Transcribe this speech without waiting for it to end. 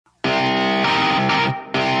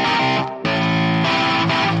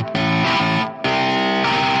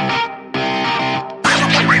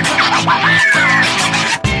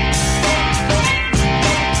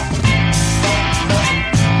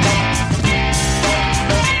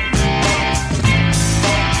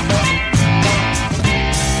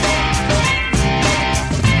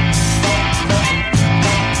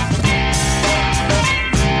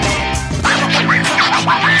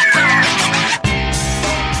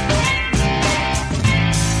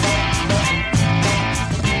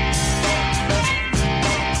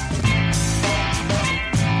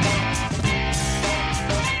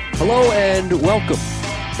And welcome.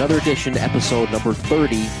 Another edition, episode number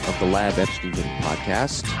 30 of the Lab Epstein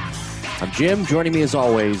podcast. I'm Jim. Joining me as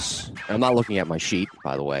always, I'm not looking at my sheet,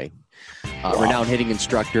 by the way, renowned hitting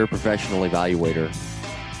instructor, professional evaluator,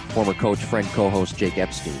 former coach, friend, co-host Jake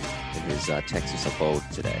Epstein in his Texas abode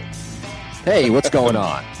today. Hey, what's going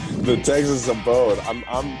on? The Texas abode.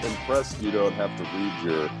 I'm impressed you don't have to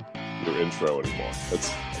read your intro anymore.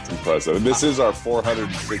 That's impressive. And this is our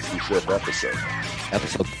 465th episode.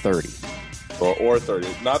 Episode 30. Or 30.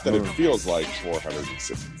 Not that it feels like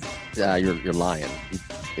 460. You're lying.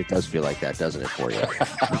 It does feel like that, doesn't it, for you?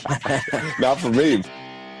 Not for me.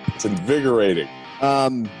 It's invigorating.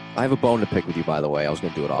 I have a bone to pick with you, by the way. I was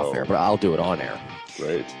going to do it off air, but I'll do it on air.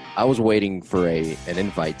 Great. I was waiting for an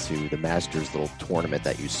invite to the Masters little tournament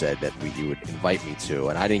that you said that you would invite me to,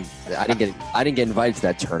 and I didn't get invited to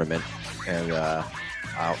that tournament. And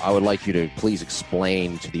I would like you to please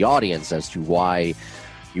explain to the audience as to why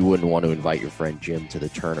you wouldn't want to invite your friend Jim to the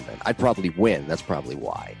tournament. I'd probably win. That's probably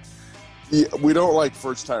why. Yeah, we don't like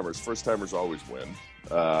first timers. First timers always win.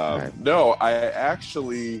 Right. No, I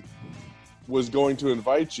actually was going to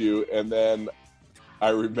invite you, and then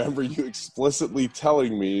I remember you explicitly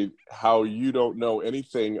telling me how you don't know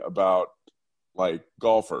anything about, like,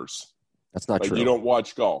 golfers. That's not true. You don't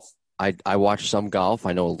watch golf. I watch some golf.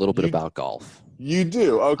 I know a little bit about golf. You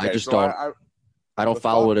do? Okay. I just don't. I don't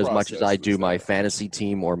follow it as much as I do my fantasy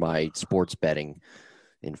team or my sports betting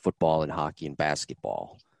in football and hockey and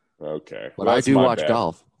basketball. Okay. But I do watch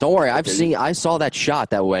golf. Don't worry. I saw that shot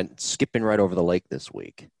that went skipping right over the lake this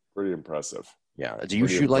week. Pretty impressive. Yeah. Do you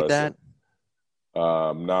shoot like that?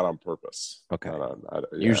 Not on purpose. Okay.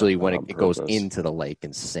 Usually when it goes into the lake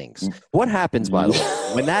and sinks. What happens, by the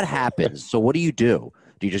way, when that happens? So what do you do?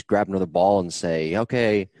 Do you just grab another ball and say,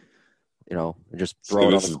 okay, and just throw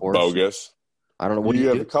it on the course? Bogus. I don't know. What do you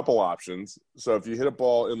have do? A couple options. So if you hit a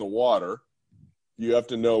ball in the water, you have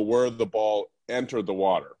to know where the ball entered the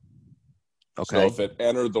water. Okay. So if it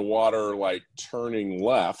entered the water, like turning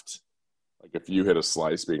left, like if you hit a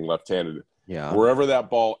slice being left-handed, wherever that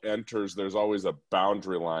ball enters, there's always a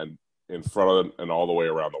boundary line in front of it and all the way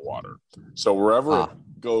around the water. So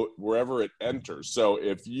wherever it enters. So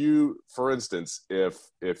if you, for instance,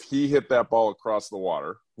 if he hit that ball across the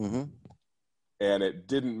water, and it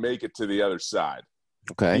didn't make it to the other side,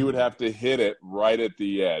 he would have to hit it right at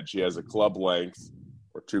the edge. He has a club length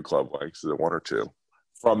or two club lengths, is it one or two,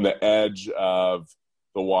 from the edge of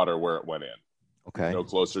the water where it went in. Okay. No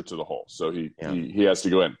closer to the hole. So he has to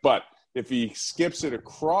go in. But if he skips it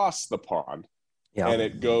across the pond and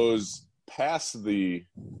it goes past the,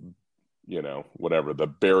 whatever, the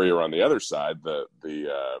barrier on the other side,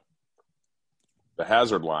 the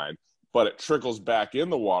hazard line, but it trickles back in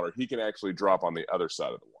the water, he can actually drop on the other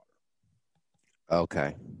side of the water.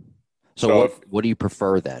 Okay. So what do you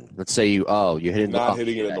prefer then? Let's say you hit it in not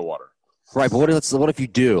hitting it in the water. Right, but what if you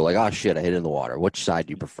do? Like, oh, shit, I hit it in the water. Which side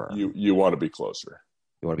do you prefer? You want to be closer.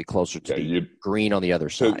 You want to be closer to the green on the other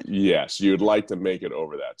side. Yes, you'd like to make it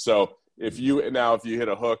over that. So if you hit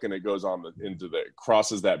a hook and it goes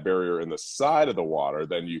crosses that barrier in the side of the water,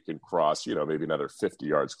 then you can cross, maybe another 50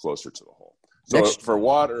 yards closer to the hole. So for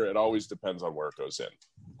water, it always depends on where it goes in.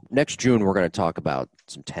 Next June, we're going to talk about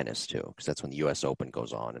some tennis, too, because that's when the U.S. Open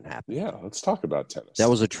goes on and happens. Yeah, let's talk about tennis. That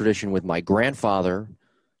was a tradition with my grandfather,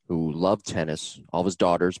 who loved tennis. All of his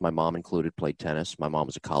daughters, my mom included, played tennis. My mom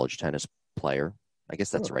was a college tennis player. I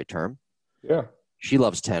guess that's the right term. Yeah. She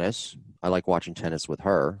loves tennis. I like watching tennis with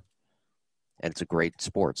her, and it's a great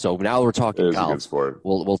sport. So now we're talking golf. A good sport.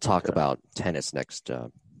 We'll talk about tennis next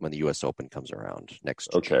when the U.S. Open comes around next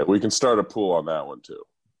June. Okay, we can start a pool on that one, too.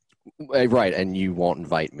 Right, and you won't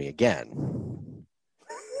invite me again.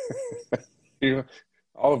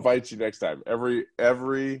 I'll invite you next time. Every not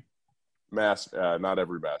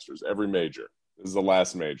every Masters, every major. This is the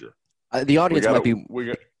last major. The audience might be...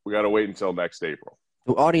 We got to wait until next April.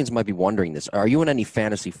 The audience might be wondering this. Are you in any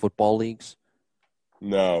fantasy football leagues?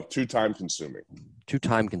 No, too time consuming. Too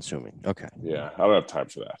time consuming. Okay. Yeah, I don't have time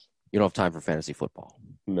for that. You don't have time for fantasy football?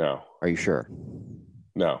 No. Are you sure?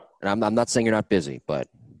 No. And I'm not saying you're not busy, but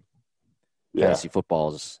fantasy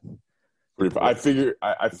football is... I feel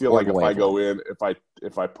like if I go in,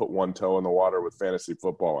 if I put one toe in the water with fantasy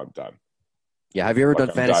football, I'm done. Yeah, have you ever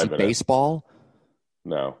done fantasy baseball?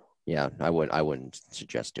 No. Yeah, I wouldn't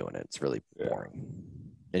suggest doing it. It's really boring.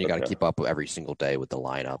 And you got to keep up every single day with the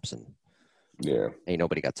lineups, and ain't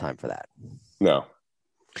nobody got time for that. No.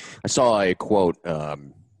 I saw a quote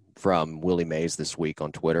from Willie Mays this week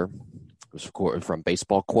on Twitter. It was from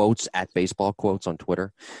Baseball Quotes, at Baseball Quotes on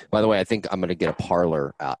Twitter. By the way, I think I'm going to get a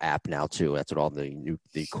Parler app now, too. That's what all the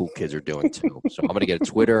cool kids are doing, too. So I'm going to get a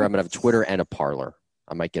Twitter. I'm going to have a Twitter and a Parler.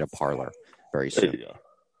 I might get a Parler. very soon. There you go.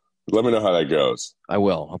 Let me know how that goes. I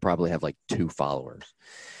will. I'll probably have like 2 followers.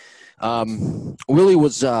 Willie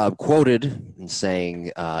was quoted in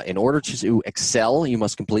saying, in order to excel, you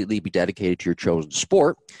must completely be dedicated to your chosen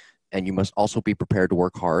sport, and you must also be prepared to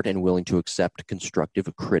work hard and willing to accept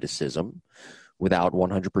constructive criticism. Without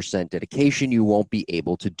 100% dedication, you won't be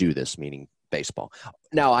able to do this, meaning baseball.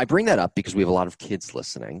 Now, I bring that up because we have a lot of kids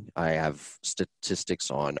listening. I have statistics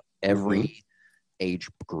on every age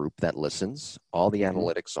group that listens, all the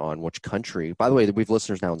analytics on which country. By the way, we have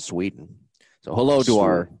listeners now in Sweden. So hello to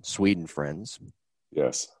our Sweden friends.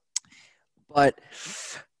 Yes. But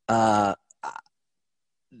all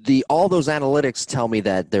those analytics tell me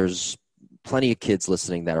that there's plenty of kids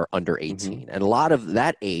listening that are under 18. And a lot of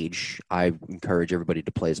that age, I encourage everybody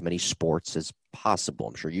to play as many sports as possible.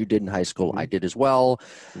 I'm sure you did in high school. I did as well.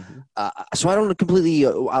 So I don't completely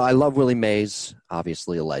I love Willie Mays,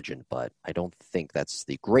 obviously a legend, but I don't think that's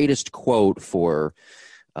the greatest quote for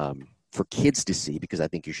kids to see, because I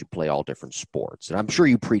think you should play all different sports. And I'm sure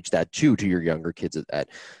you preach that too to your younger kids at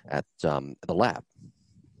the lab.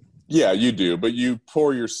 Yeah, you do, but you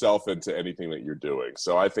pour yourself into anything that you're doing.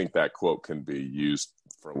 So I think that quote can be used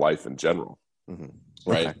for life in general,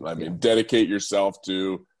 right? Okay. I mean, dedicate yourself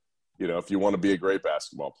to, if you want to be a great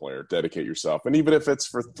basketball player, dedicate yourself. And even if it's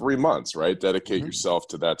for 3 months, right? Dedicate yourself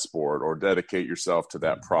to that sport, or dedicate yourself to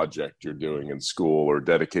that project you're doing in school, or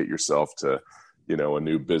dedicate yourself to, a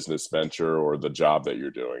new business venture or the job that you're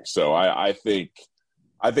doing. So I think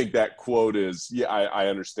that quote is, I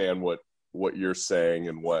understand what you're saying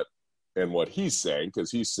and what he's saying,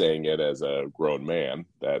 because he's saying it as a grown man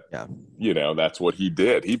that, that's what he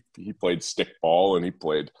did. He played stickball, and he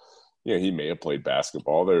played, he may have played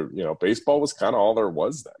basketball there. Baseball was kind of all there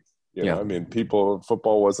was then, I mean,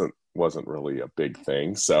 football wasn't really a big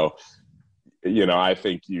thing. So, I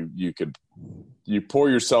think you pour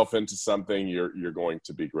yourself into something, you're going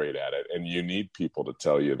to be great at it. And you need people to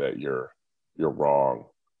tell you that you're wrong.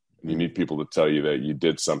 You need people to tell you that you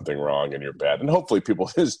did something wrong and you're bad. And hopefully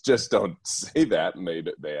people just don't say that, and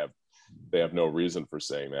they have no reason for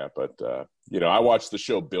saying that. But, I watched the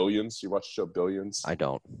show Billions. You watch the show Billions? I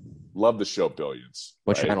don't. Love the show Billions.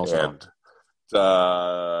 What channel's on?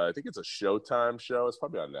 I think it's a Showtime show. It's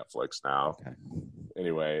probably on Netflix now. Okay.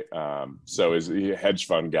 Anyway, so is he a hedge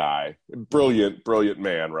fund guy? Brilliant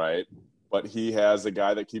man, right? But he has a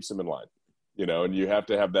guy that keeps him in line. And you have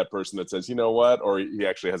to have that person that says, you know what, or he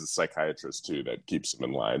actually has a psychiatrist too that keeps him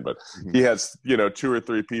in line. But he has, 2 or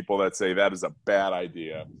 3 people that say that is a bad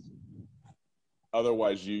idea.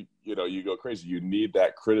 Otherwise, you go crazy. You need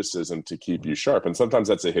that criticism to keep you sharp. And sometimes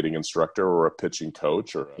that's a hitting instructor or a pitching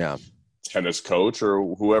coach or a tennis coach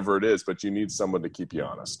or whoever it is, but you need someone to keep you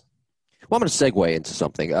honest. Well, I'm going to segue into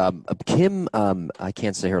something. Kim, I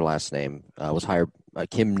can't say her last name, was hired,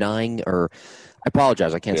 Kim Nine, or I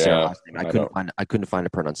apologize, I can't say her last name. I couldn't find a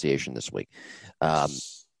pronunciation this week.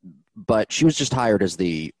 But she was just hired as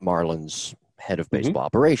the Marlins head of baseball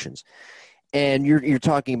operations. And you're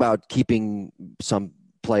talking about keeping some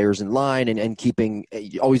players in line and keeping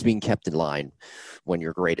always being kept in line when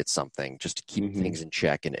you're great at something, just to keep things in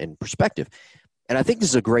check and in perspective. And I think this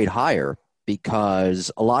is a great hire,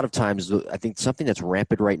 because a lot of times I think something that's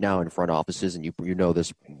rampant right now in front offices, and you know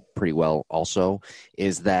this pretty well also,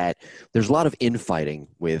 is that there's a lot of infighting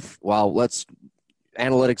with, let's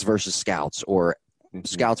analytics versus scouts, or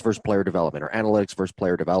scouts versus player development, or analytics versus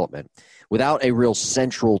player development, without a real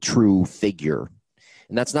central true figure.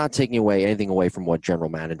 And that's not taking anything away from what general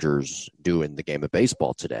managers do in the game of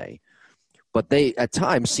baseball today. But they, at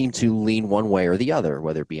times, seem to lean one way or the other,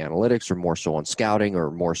 whether it be analytics or more so on scouting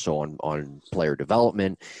or more so on player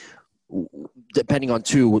development, depending on,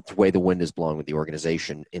 the way the wind is blowing with the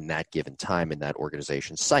organization in that given time in that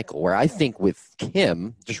organization's cycle. Where I think with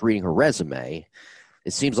Kim, just reading her resume,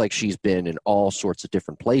 it seems like she's been in all sorts of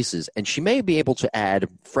different places, and she may be able to add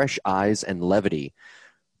fresh eyes and levity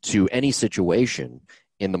to any situation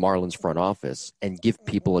in the Marlins front office and give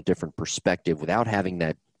people a different perspective without having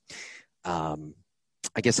that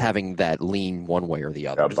having that lean one way or the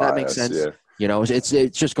other. Does that make sense? Yeah.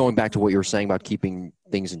 It's just going back to what you were saying about keeping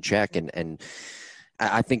things in check. And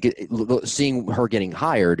I think seeing her getting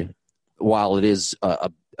hired, while it is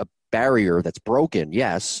a barrier that's broken,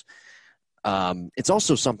 yes, it's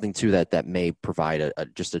also something too that may provide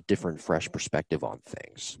just a different, fresh perspective on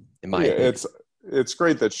things. In my opinion. It's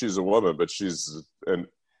great that she's a woman, but she's an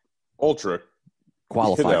ultra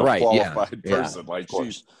qualified, qualified person. Like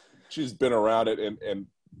she's been around it, and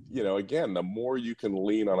again, the more you can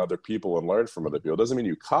lean on other people and learn from other people, doesn't mean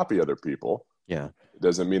you copy other people. Yeah. It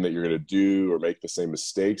doesn't mean that you're going to do or make the same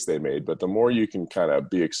mistakes they made, but the more you can kind of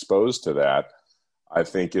be exposed to that, I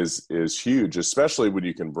think is huge, especially when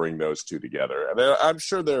you can bring those two together. And I'm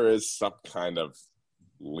sure there is some kind of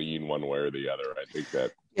lean one way or the other. I think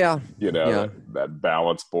that, that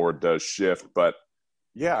balance board does shift. But,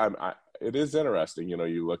 it is interesting.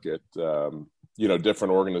 You look at,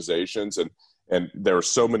 different organizations and there are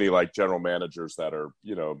so many like general managers that are,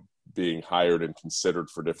 being hired and considered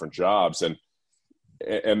for different jobs. And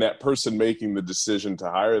that person making the decision to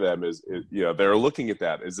hire them is they're looking at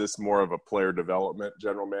that. Is this more of a player development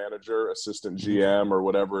general manager, assistant GM, or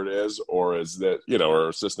whatever it is, or is that, or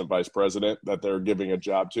assistant vice president that they're giving a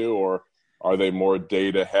job to, or are they more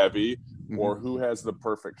data heavy, or who has the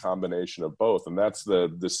perfect combination of both? And that's the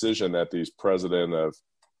decision that these president of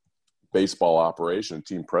baseball operation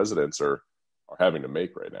team presidents are having to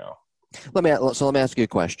make right now. Let me ask you a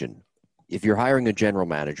question. If you're hiring a general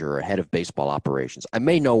manager or a head of baseball operations, I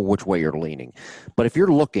may know which way you're leaning, but if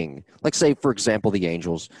you're looking, like say, for example, the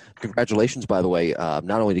Angels, congratulations, by the way,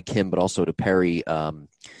 not only to Kim, but also to Perry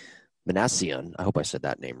Manassian. I hope I said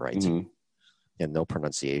that name right. Mm-hmm. And no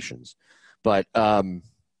pronunciations. But Manassian?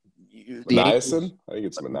 I think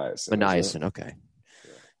it's Manassian. Manassian, okay.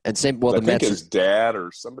 Yeah. And same, well, I think his dad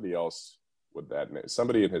or somebody else with that name,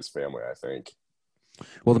 somebody in his family, I think.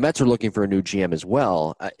 Well, the Mets are looking for a new GM as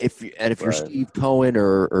well. If you're Steve Cohen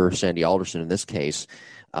or Sandy Alderson in this case,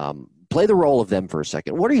 play the role of them for a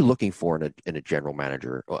second. What are you looking for in a general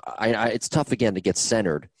manager? It's tough again to get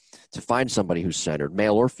centered, to find somebody who's centered,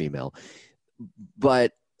 male or female,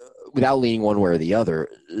 but without leaning one way or the other.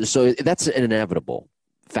 So that's an inevitable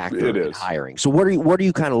factor in hiring. So what are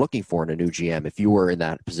you kind of looking for in a new GM if you were in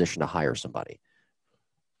that position to hire somebody?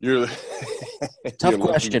 Tough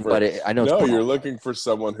question, but I know. No, you're looking for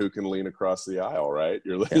someone who can lean across the aisle, right?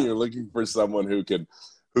 You're looking for someone who can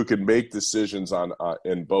make decisions on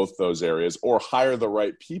in both those areas, or hire the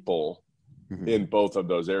right people in both of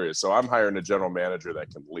those areas. So I'm hiring a general manager that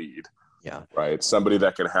can lead. Yeah. Right. Somebody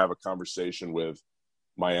that can have a conversation with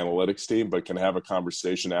my analytics team, but can have a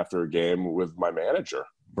conversation after a game with my manager.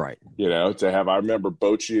 Right. I remember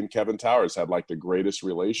Bochy and Kevin Towers had like the greatest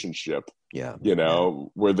relationship. Yeah.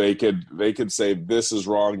 Where they could say, this is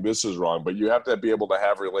wrong, but you have to be able to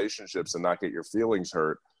have relationships and not get your feelings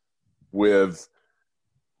hurt with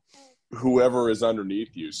whoever is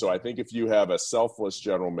underneath you. So I think if you have a selfless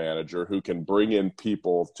general manager who can bring in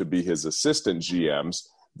people to be his assistant GMs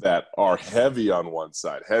that are heavy on one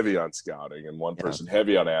side, heavy on scouting, and one person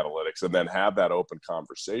heavy on analytics, and then have that open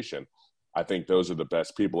conversation, I think those are the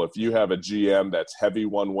best people. If you have a GM that's heavy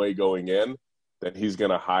one way going in, then he's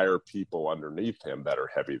going to hire people underneath him that are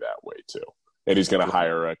heavy that way too. And he's going to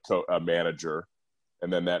hire a manager,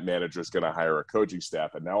 and then that manager is going to hire a coaching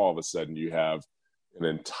staff. And now all of a sudden you have an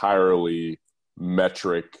entirely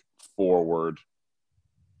metric forward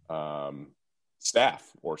staff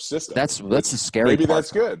or system. That's the scary maybe part.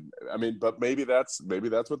 That's good. I mean, but maybe that's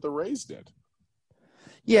what the Rays did.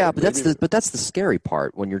 Yeah, but that's the scary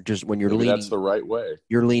part when you're leaning. That's the right way.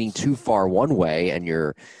 You're leaning too far one way, and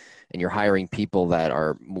you're hiring people that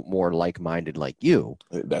are more like-minded like you.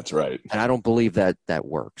 That's right. And I don't believe that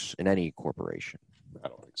works in any corporation. I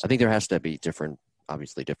don't think so. I think there has to be different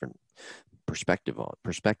perspective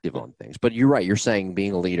on things. But you're right. You're saying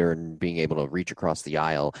being a leader and being able to reach across the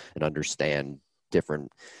aisle and understand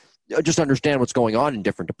what's going on in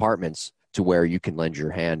different departments to where you can lend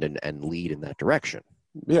your hand and lead in that direction.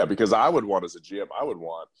 Yeah, because I would want, as a GM, I would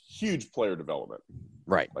want huge player development.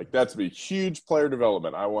 Right. Like, that's be huge player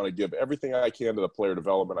development. I want to give everything I can to the player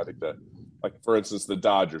development. I think that, like, for instance, the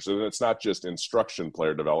Dodgers, and it's not just instruction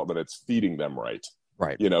player development, it's feeding them right.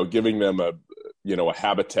 Right. Giving them a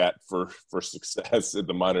habitat for success at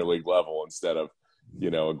the minor league level instead of,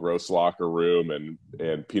 a gross locker room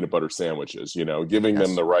and peanut butter sandwiches, giving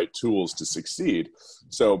them the right tools to succeed.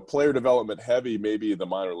 So player development heavy, maybe the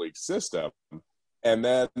minor league system. And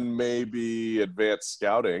then maybe advanced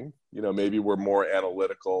scouting, maybe we're more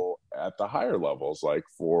analytical at the higher levels, like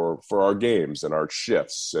for our games and our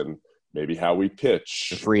shifts and maybe how we pitch.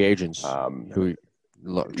 The free agents who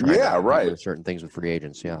right. Certain things with free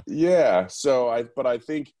agents. Yeah. Yeah. So I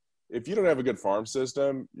think if you don't have a good farm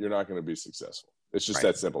system, you're not going to be successful. It's just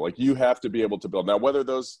that simple. Like, you have to be able to build. Now, whether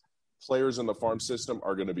those players in the farm system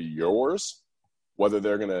are going to be yours, whether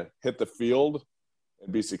they're going to hit the field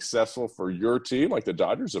and be successful for your team. Like, the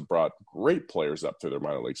Dodgers have brought great players up through their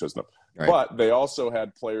minor league system, but they also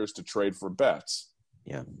had players to trade for bets.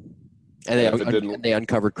 Yeah. And they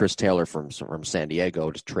uncovered Chris Taylor from San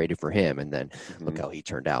Diego, just traded for him, and then look how he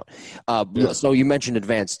turned out. So you mentioned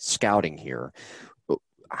advanced scouting here.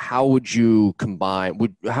 How would you combine?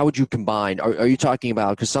 Are you talking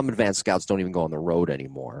about, because some advanced scouts don't even go on the road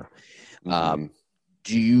anymore? Do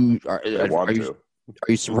you?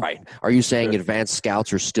 Are you saying advanced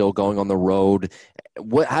scouts are still going on the road?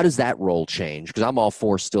 How does that role change? Because I'm all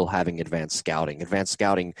for still having advanced scouting. Advanced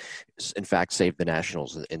scouting, in fact, saved the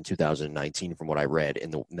Nationals in 2019, from what I read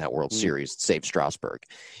in that World Series. It saved Strasburg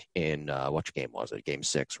in what game was it? Game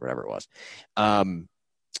 6, whatever it was.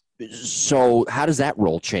 So how does that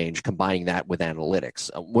role change, combining that with analytics?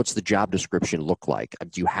 What's the job description look like?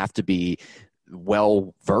 Do you have to be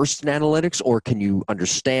well versed in analytics, or can you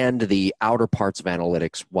understand the outer parts of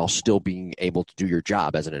analytics while still being able to do your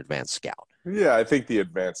job as an advanced scout? Yeah, I think the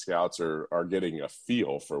advanced scouts are getting a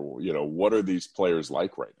feel for, what are these players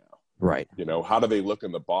like right now? Right. How do they look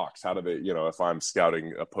in the box? How do they, if I'm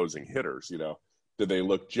scouting opposing hitters, do they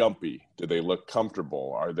look jumpy? Do they look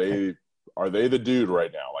comfortable? Are they the dude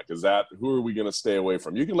right now? Like, who are we going to stay away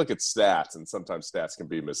from? You can look at stats, and sometimes stats can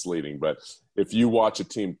be misleading, but if you watch a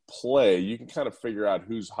team play, you can kind of figure out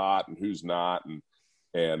who's hot and who's not,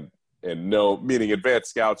 and know, meaning advanced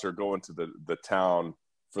scouts are going to the town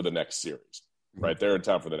for the next series, right? They're in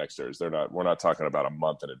town for the next series. We're not talking about a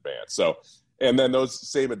month in advance. So, and then those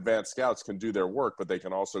same advanced scouts can do their work, but they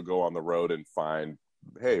can also go on the road and find,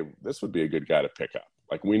 hey, this would be a good guy to pick up.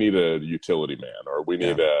 Like, we need a utility man, or we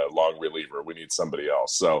need a long reliever. We need somebody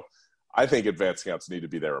else. So I think advanced scouts need to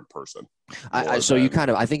be there in person. I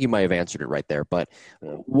think you might have answered it right there, but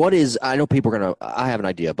what is, I know people are I have an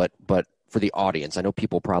idea, but for the audience, I know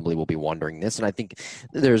people probably will be wondering this, and I think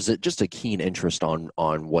there's just a keen interest on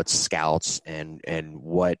what scouts and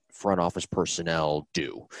what front office personnel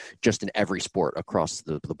do, just in every sport across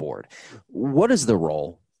the board. What is the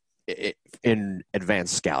role in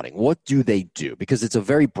advanced scouting? What do they do? Because it's a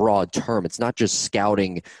very broad term. It's not just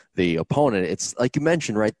scouting the opponent. It's, like you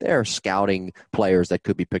mentioned right there, scouting players that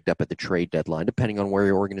could be picked up at the trade deadline, depending on where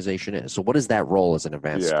your organization is. So what is that role as an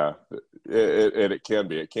advanced scout? It can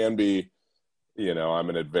be. It can be, I'm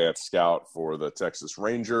an advanced scout for the Texas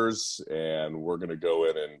Rangers, and we're going to go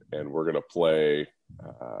in and we're going to play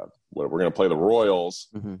we're going to play the Royals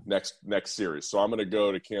next series. So I'm going to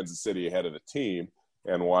go to Kansas City ahead of the team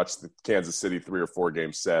and watch the Kansas City 3 or 4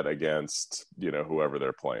 game set against, whoever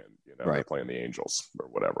they're playing, they're playing the Angels or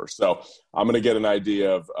whatever. So I'm going to get an idea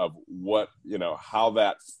of what, how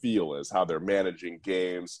that feel is, how they're managing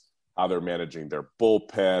games, how they're managing their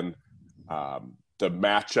bullpen, the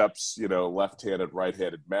matchups, left-handed,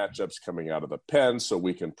 right-handed matchups coming out of the pen, so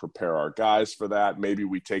we can prepare our guys for that. Maybe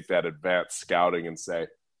we take that advanced scouting and say,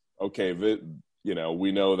 okay,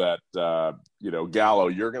 we know that, Gallo,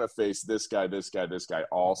 you're going to face this guy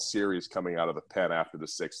all series coming out of the pen after the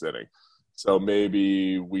 6th inning. So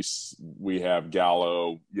maybe we have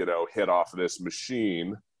Gallo, hit off this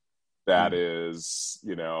machine that is,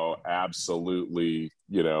 absolutely,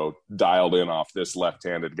 dialed in off this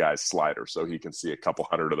left-handed guy's slider, so he can see a couple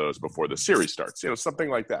hundred of those before the series starts, something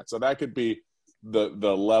like that. So that could be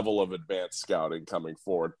the level of advanced scouting coming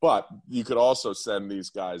forward. But you could also send these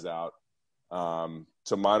guys out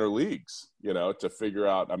to minor leagues, to figure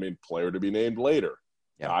out, player to be named later,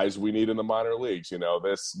 guys we need in the minor leagues.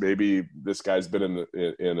 This guy's been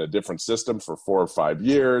in a different system for 4 or 5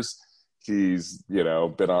 years. He's, been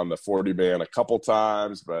on the 40 man a couple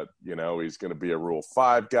times, but, he's going to be a Rule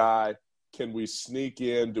 5 guy. Can we sneak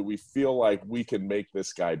in? Do we feel like we can make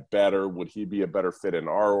this guy better? Would he be a better fit in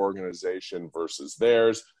our organization versus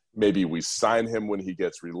theirs? Maybe we sign him when he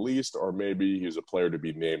gets released, or maybe he's a player to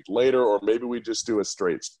be named later, or maybe we just do a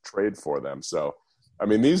straight trade for them. So,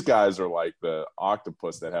 these guys are like the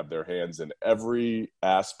octopus that have their hands in every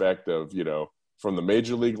aspect of, from the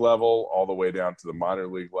major league level all the way down to the minor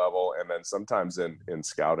league level, and then sometimes in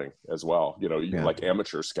scouting as well, like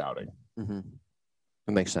amateur scouting. Mm-hmm.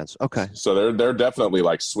 That makes sense. Okay. So they're definitely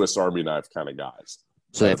like Swiss Army knife kind of guys.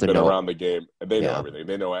 So they have been around the game, and they know everything.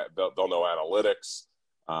 They'll know analytics.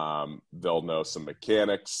 They'll know some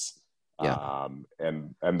mechanics, and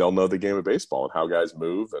they'll know the game of baseball and how guys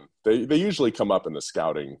move. And they usually come up in the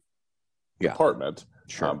scouting department,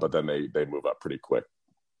 but then they move up pretty quick.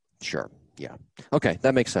 Sure. Yeah. Okay.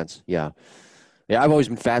 That makes sense. Yeah. Yeah. I've always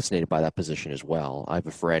been fascinated by that position as well. I have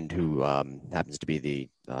a friend who happens to be the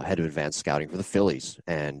head of advanced scouting for the Phillies,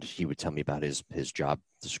 and he would tell me about his job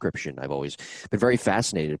description. I've always been very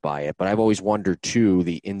fascinated by it, but I've always wondered too,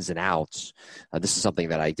 the ins and outs. This is something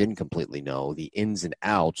that I didn't completely know, the ins and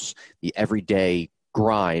outs, the everyday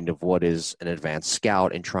grind of what is an advanced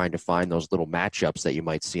scout and trying to find those little matchups that you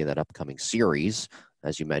might see in that upcoming series.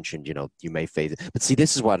 As you mentioned, you may face it. But see,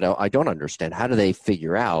 this is what I don't understand. How do they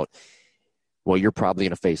figure out, well, you're probably going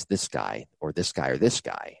to face this guy or this guy or this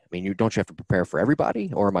guy? Don't you have to prepare for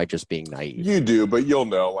everybody, or am I just being naive? You do, but you'll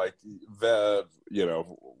know, like,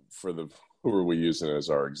 for the who are we using as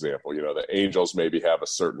our example? The Angels maybe have a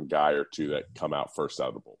certain guy or two that come out first out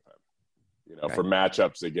of the bullpen, okay. for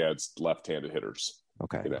matchups against left-handed hitters.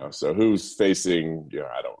 Okay. So who's facing,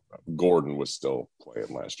 I don't know. Gordon was still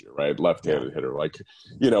playing last year, right? Left-handed hitter. Like,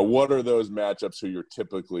 what are those matchups who you're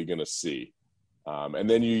typically going to see? And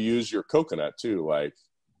then you use your coconut too. Like,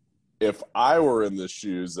 if I were in the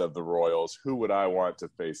shoes of the Royals, who would I want to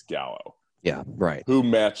face Gallo? Yeah, right. Who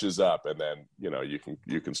matches up, and then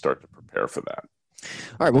you can start to prepare for that.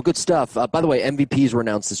 All right, well, good stuff. By the way, MVPs were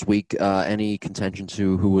announced this week. Any contention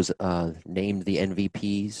to who was named the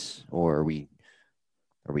MVPs, or are we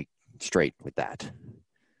straight with that?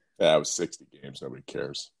 Yeah, it was 60 games. Nobody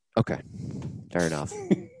cares. Okay, fair enough.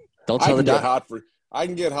 Don't tell I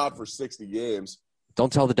can get hot for 60 games.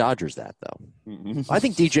 Don't tell the Dodgers that, though. Mm-hmm. I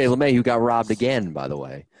think DJ LeMay, got robbed again, by the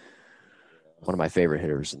way. One of my favorite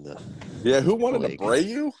hitters in the who wanted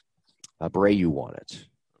Abreu? Abreu won it.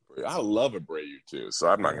 I love Abreu, too, so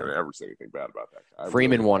I'm not going to ever say anything bad about that guy.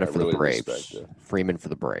 Freeman won it for the Braves. Freeman for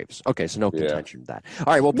the Braves. Okay, so no contention to that.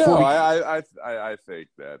 All right, well, I think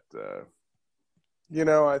that,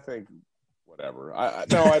 I think whatever. I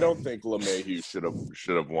don't think LeMahieu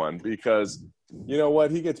should have won because you know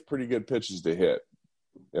what? He gets pretty good pitches to hit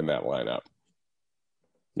in that lineup.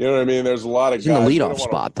 You know what I mean? There's a lot of guys. He's in the leadoff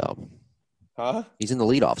spot, though. Huh? He's in the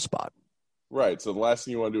leadoff spot. Right. So the last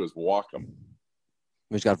thing you want to do is walk him.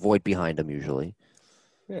 He's got Voit behind him usually.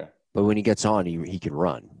 Yeah. But when he gets on, he can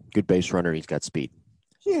run. Good base runner. He's got speed.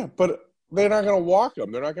 Yeah, but they're not going to walk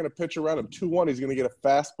him. They're not going to pitch around him. 2-1, he's going to get a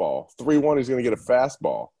fastball. 3-1, he's going to get a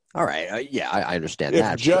fastball. All right. I understand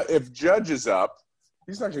that. If Judge is up,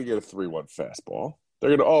 he's not going to get a 3-1 fastball.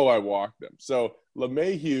 They're going to, I walked him. So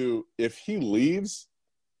LeMahieu, if he leaves,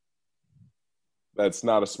 that's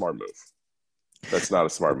not a smart move. That's not a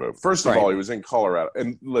smart move. First of all, he was in Colorado.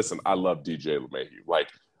 And listen, I love DJ LeMahieu. Like,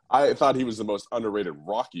 I thought he was the most underrated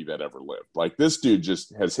Rocky that ever lived. Like, this dude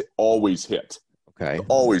just has always hit. Okay.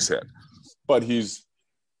 Always hit. But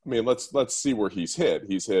let's see where he's hit.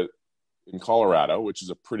 He's hit in Colorado, which is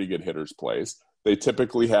a pretty good hitter's place. They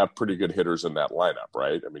typically have pretty good hitters in that lineup,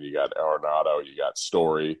 right? I mean, you got Arenado, you got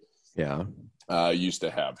Story. Yeah. Used to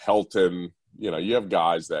have Helton. You have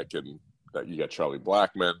guys that you got Charlie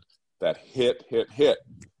Blackmon that hit.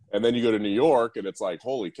 And then you go to New York, and it's like,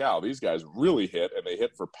 holy cow, these guys really hit, and they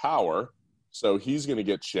hit for power. So he's going to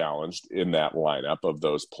get challenged in that lineup of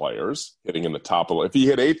those players, hitting in the top of – if he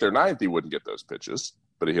hit 8th or 9th, he wouldn't get those pitches,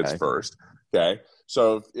 but he hits first. Okay?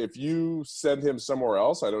 So if you send him somewhere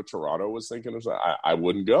else, I know Toronto was thinking of – I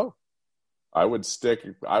wouldn't go. I would stick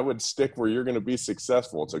where you're going to be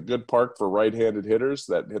successful. It's a good park for right-handed hitters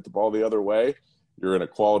that hit the ball the other way. You're in a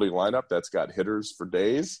quality lineup that's got hitters for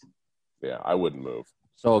days. Yeah, I wouldn't move.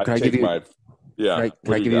 So can I give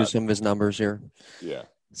you some of his numbers here? Yeah.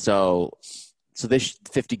 So this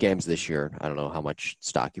 50 games this year, I don't know how much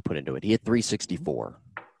stock you put into it. He hit 364.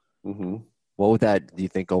 Mm-hmm. What would that, do you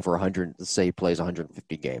think, over 100, let's say he plays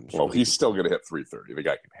 150 games? Well, he's still going to hit 330. The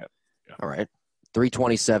guy can hit. Yeah. All right.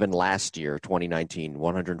 327 last year, 2019,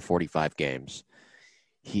 145 games.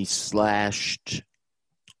 He slashed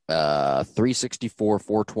 364,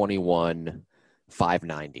 421,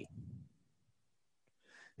 590.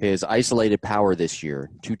 His isolated power this year,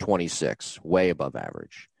 226, way above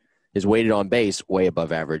average. His weighted on base, way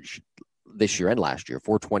above average this year and last year,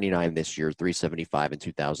 429 this year, 375 in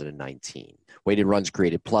 2019. Weighted runs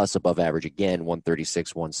created plus, above average again,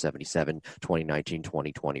 136, 177, 2019,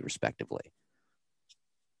 2020, respectively.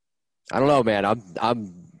 I don't know, man.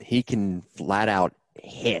 He can flat out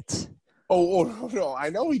hit. Oh, no. I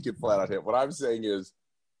know he can flat out hit. What I'm saying is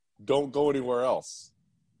don't go anywhere else.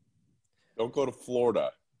 Don't go to Florida.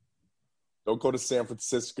 Don't go to San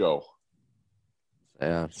Francisco.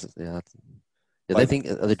 Yeah. Are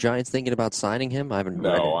the Giants thinking about signing him? I haven't.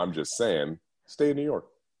 No, I'm just saying, stay in New York.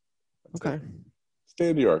 Okay. Stay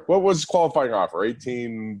in New York. What was his qualifying offer?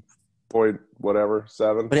 18 point whatever,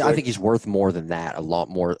 7? But 6? I think he's worth more than that. A lot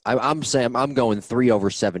more. I'm saying I'm going 3 over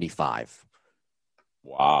 75.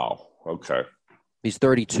 Wow. Okay. He's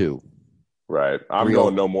 32. Right. I'm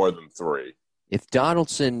going no more than 3. If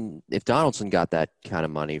Donaldson got that kind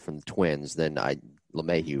of money from the Twins, then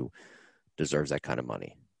LeMahieu deserves that kind of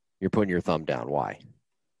money. You're putting your thumb down. Why?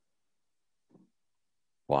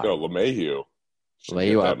 No, LeMahieu should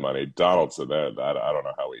get that money. Donaldson, I don't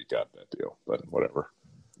know how he got that deal, but whatever.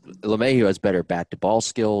 LeMahieu has better bat-to-ball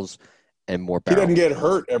skills and more barrel. He doesn't get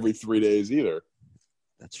hurt every 3 days either.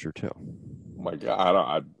 That's true, too. Oh, my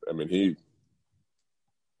God. I'm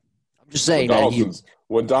just saying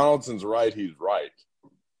when Donaldson's right, he's right.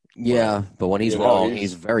 Yeah, but when he's wrong,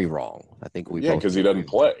 he's very wrong. I think we both because he doesn't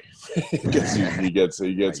play. Because he gets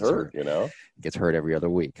hurt. Gets hurt every other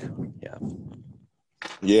week. Yeah.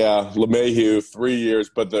 Yeah, LeMahieu 3 years,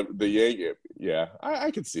 but the Yankee. Yeah,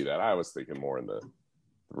 I could see that. I was thinking more in the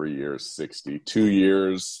 3 years, 60, 2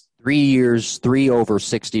 years. 3 years, 3 over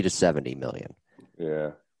 60 to 70 million.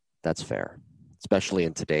 Yeah. That's fair, especially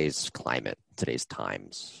in today's climate, today's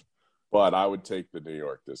times. But I would take the New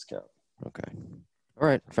York discount. Okay. All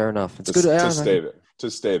right. Fair enough. It's good to stay there.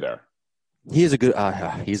 To stay there. He is a good.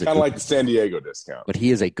 He's kind of like the San Diego discount. But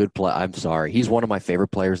he is a good player. I'm sorry. He's one of my favorite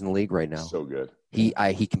players in the league right now. So good. He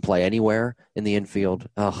can play anywhere in the infield.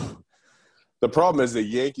 Oh. The problem is the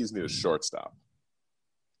Yankees need a shortstop.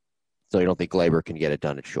 So you don't think Gleyber can get it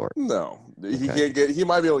done at short? No, he can't get. He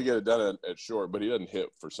might be able to get it done at short, but he doesn't hit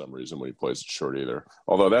for some reason when he plays at short either.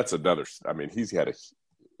 Although that's another. I mean, he's had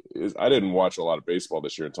I didn't watch a lot of baseball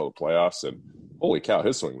this year until the playoffs, and holy cow,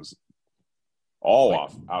 his swing was all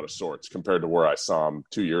out of sorts compared to where I saw him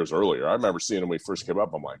 2 years earlier. I remember seeing him when he first came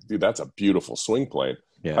up. I'm like, dude, that's a beautiful swing plane.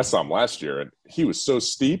 Yeah. I saw him last year, and he was so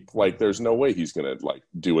steep. Like, there's no way he's going to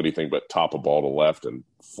do anything but top a ball to left and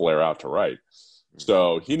flare out to right.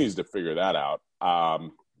 So he needs to figure that out.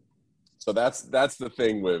 So that's the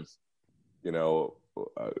thing with, LeMahieu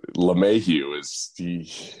is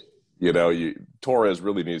Torres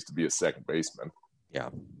really needs to be a second baseman. Yeah.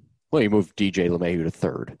 Well, you moved DJ LeMahieu to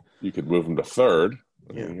third. You could move him to third.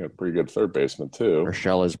 Yeah. You got a pretty good third baseman too.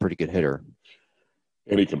 Urshela is a pretty good hitter,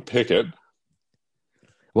 and he can pick it.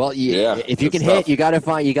 Well, if you can hit, you got to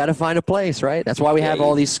find a place, right? That's why we have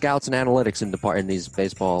all these scouts and analytics in these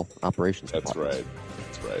baseball operations. That's right.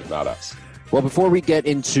 Not us. Well, before we get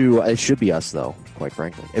into it, should be us though, quite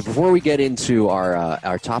frankly. Before we get into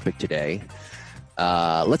our topic today,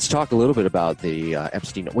 let's talk a little bit about the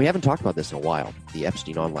Epstein. We haven't talked about this in a while. The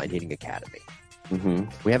Epstein Online Hitting Academy. Mm-hmm.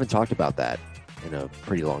 We haven't talked about that in a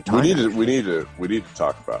pretty long time. We need to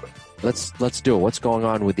talk about it. Let's do it. What's going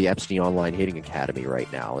on with the Epstein Online Hitting Academy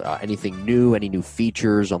right now? Anything new? Any new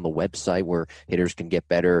features on the website where hitters can get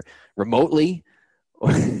better remotely?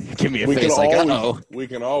 Give me a face like, uh-oh. We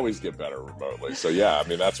can always get better remotely. So, yeah, I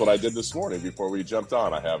mean, that's what I did this morning before we jumped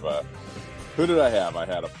on. I have who did I have? I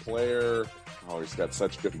had a player. Oh, he's got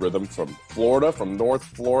such good rhythm from Florida, from North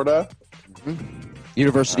Florida. Mm-hmm.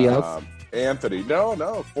 University of? Anthony.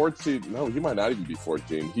 No, 14. No, he might not even be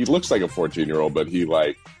 14. He looks like a 14-year-old, but he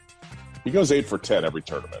goes 8 for 10 every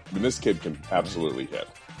tournament. I mean, this kid can absolutely hit.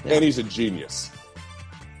 Yeah. And he's a genius.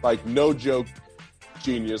 No joke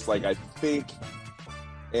genius. I think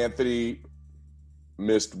Anthony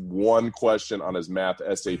missed one question on his math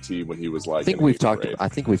SAT when he was I think we've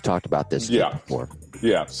talked about this before.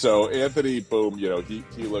 Yeah. So Anthony, boom,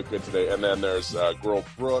 he looked good today. And then there's girl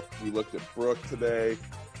Brooke. We looked at Brooke today.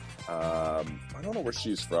 I don't know where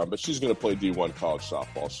she's from, but she's going to play D1 college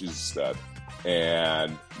softball. She's a stud.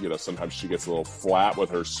 And, sometimes she gets a little flat with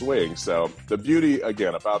her swing. So the beauty,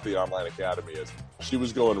 again, about the online academy is she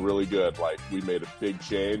was going really good. We made a big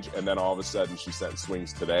change, and then all of a sudden she sent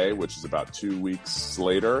swings today, which is about 2 weeks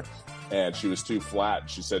later, and she was too flat.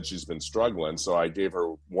 She said she's been struggling, so I gave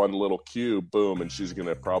her one little cue, boom, and she's going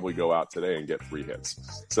to probably go out today and get 3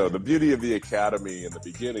 hits. So the beauty of the academy in the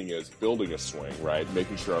beginning is building a swing, right,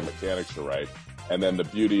 making sure our mechanics are right. And then the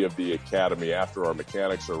beauty of the academy after our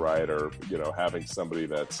mechanics are right or, having somebody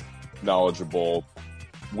that's knowledgeable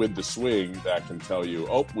with the swing that can tell you,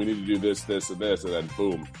 oh, we need to do this, this, and this, and then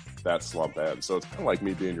boom, that slump ends. So it's kind of like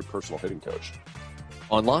me being your personal hitting coach.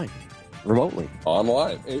 Online, remotely.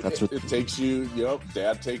 Online. It takes you,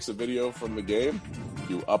 dad takes a video from the game,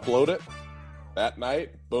 you upload it that night,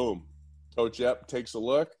 boom. Coach Ep takes a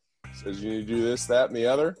look, says you need to do this, that, and the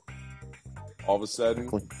other. All of a sudden,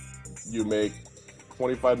 you make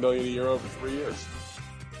 $25 million a year over 3 years.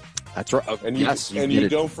 That's right. And you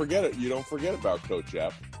don't forget it. You don't forget about Coach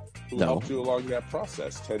Ep, who helped you along that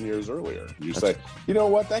process 10 years earlier. You say, you know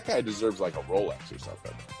what? That guy deserves a Rolex or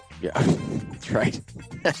something. Yeah, that's right.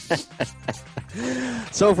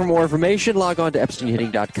 So for more information, log on to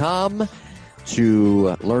EpsteinHitting.com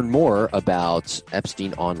to learn more about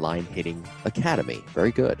Epstein Online Hitting Academy.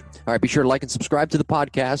 Very good. All right, be sure to like and subscribe to the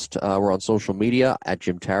podcast. We're on social media at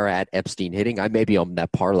Jim Tara, at Epstein Hitting. I may be on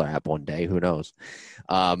that Parler app one day. Who knows?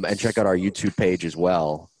 And check out our YouTube page as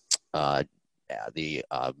well. The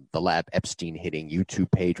Lab Epstein Hitting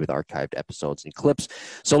YouTube page with archived episodes and clips.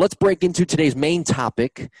 So let's break into today's main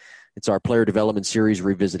topic. It's our player development series,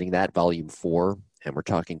 revisiting that, volume 4. And we're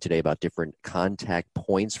talking today about different contact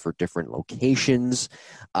points for different locations.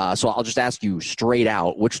 So I'll just ask you straight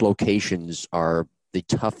out, which locations are the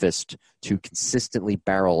toughest to consistently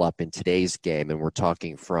barrel up in today's game? And we're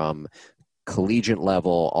talking from collegiate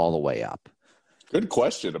level all the way up? Good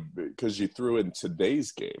question, because you threw in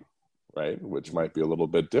today's game, right, which might be a little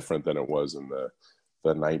bit different than it was in the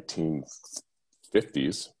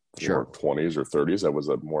 1950s, sure, or 20s or 30s. That was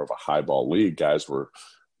more of a high ball league. Guys were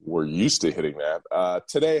used to hitting that.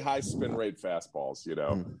 Today, high spin rate fastballs,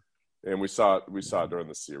 and we saw it during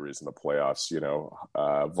the series and the playoffs.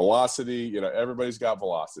 Velocity. Everybody's got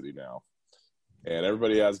velocity now, and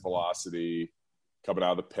everybody has velocity coming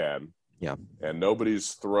out of the pen. Yeah. And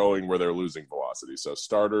nobody's throwing where they're losing velocity. So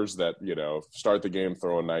starters that, start the game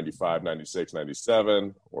throwing 95, 96,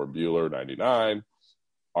 97, or Bueller 99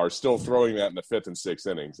 are still throwing that in the 5th and 6th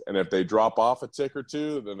innings. And if they drop off a tick or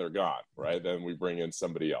two, then they're gone, right? Then we bring in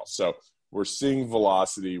somebody else. So we're seeing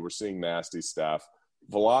velocity. We're seeing nasty stuff.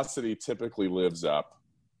 Velocity typically lives up.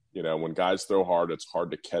 When guys throw hard, it's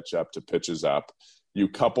hard to catch up to pitches up. You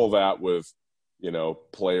couple that with,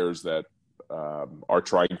 players that are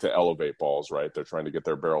trying to elevate balls, right? They're trying to get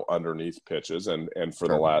their barrel underneath pitches. And for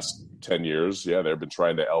the last 10 years, they've been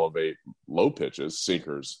trying to elevate low pitches,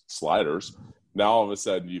 sinkers, sliders. Now, all of a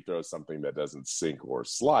sudden, you throw something that doesn't sink or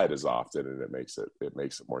slide as often, and it makes it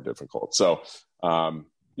more difficult. So,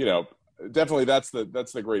 definitely that's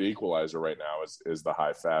the great equalizer right now is the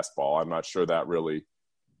high fastball. I'm not sure that really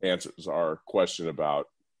answers our question about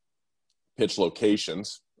pitch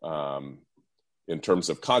locations. In terms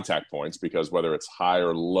of contact points, because whether it's high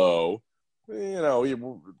or low,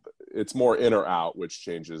 it's more in or out, which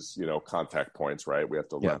changes, contact points, right? We have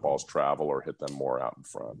to let balls travel or hit them more out in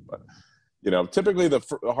front. But, typically the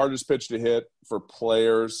hardest pitch to hit for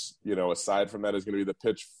players, aside from that, is going to be the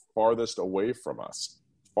pitch farthest away from us,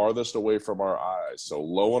 farthest away from our eyes. So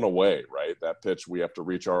low and away, right? That pitch, we have to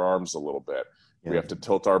reach our arms a little bit. Yeah. We have to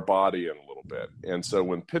tilt our body in a little bit. And so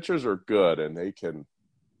when pitchers are good and they can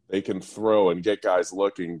throw and get guys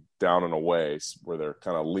looking down and away where they're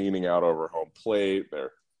kind of leaning out over home plate.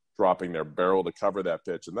 They're dropping their barrel to cover that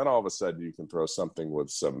pitch. And then all of a sudden you can throw something with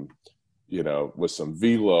some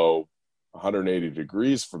velo 180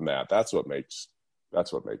 degrees from that. That's what makes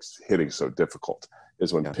hitting so difficult,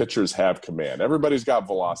 is when pitchers have command. Everybody's got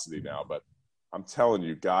velocity now, but I'm telling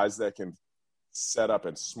you, guys that can set up,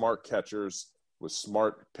 and smart catchers with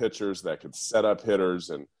smart pitchers that can set up hitters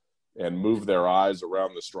and move their eyes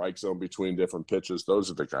around the strike zone between different pitches, those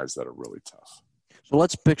are the guys that are really tough. So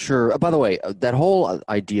let's picture, by the way, that whole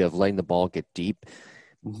idea of letting the ball get deep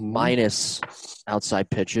minus outside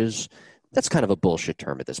pitches, that's kind of a bullshit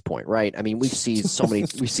term at this point, right? I mean, we see so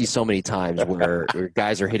many times where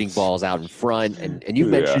guys are hitting balls out in front, and you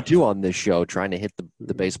mentioned too on this show, trying to hit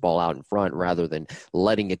the baseball out in front rather than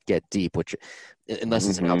letting it get deep, which unless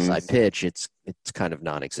it's an outside pitch, it's kind of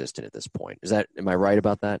non-existent at this point. Am I right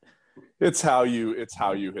about that? It's how you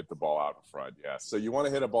hit the ball out in front. Yeah. So you want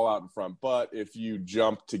to hit a ball out in front, but if you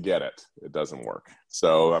jump to get it, it doesn't work.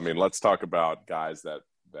 So, I mean, let's talk about guys that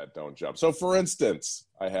don't jump. So for instance,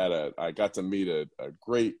 I got to meet a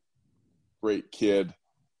great kid.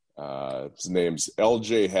 His name's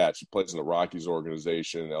LJ Hatch. He plays in the Rockies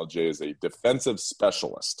organization. LJ is a defensive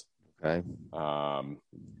specialist. Okay.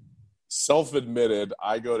 Self-admitted,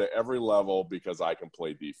 I go to every level because I can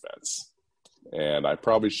play defense. And I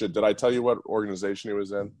probably should. Did I tell you what organization he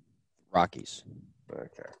was in? Rockies.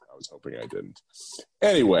 Okay. I was hoping I didn't.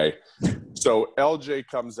 Anyway, so LJ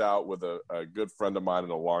comes out with a good friend of mine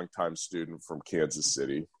and a longtime student from Kansas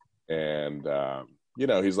City. And,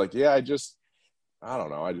 he's like, I just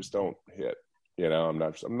don't hit.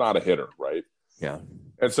 I'm not a hitter, right? Yeah.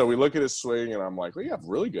 And so we look at his swing, and I'm like, well, you have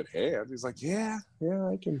really good hands. He's like, yeah,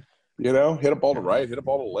 I can, hit a ball to right, hit a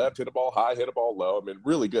ball to left, hit a ball high, hit a ball low. I mean,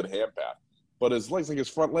 really good hand path. But his legs, like his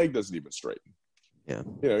front leg doesn't even straighten. Yeah.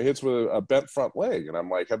 He hits with a bent front leg. And I'm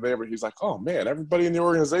like, he's like, oh man, everybody in the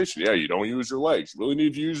organization, you don't use your legs. You really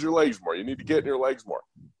need to use your legs more. You need to get in your legs more.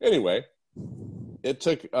 Anyway, it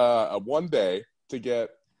took one day to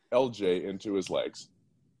get LJ into his legs.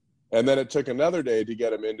 And then it took another day to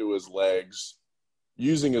get him into his legs,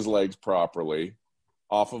 using his legs properly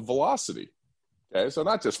off of velocity. Okay. So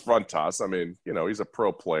not just front toss. I mean, he's a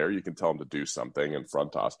pro player. You can tell him to do something in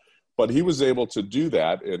front toss. But he was able to do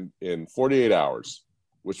that in 48 hours,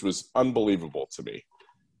 which was unbelievable to me.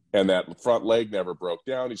 And that front leg never broke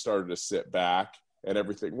down. He started to sit back and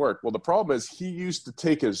everything worked. Well, the problem is he used to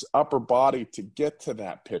take his upper body to get to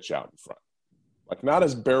that pitch out in front. Like not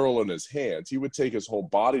his barrel in his hands. He would take his whole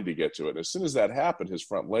body to get to it. And as soon as that happened, his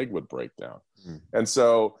front leg would break down. And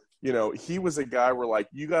so, he was a guy where like,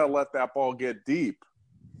 you got to let that ball get deep.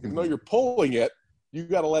 Even though you're pulling it, you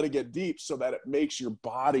got to let it get deep so that it makes your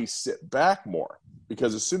body sit back more,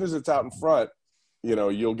 because as soon as it's out in front,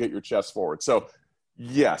 you'll get your chest forward. So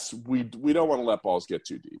yes, we don't want to let balls get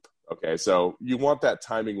too deep. Okay, so you want that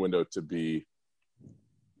timing window to be,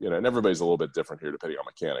 and everybody's a little bit different here depending on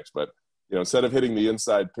mechanics, but, instead of hitting the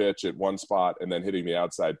inside pitch at one spot and then hitting the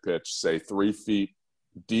outside pitch, say 3 feet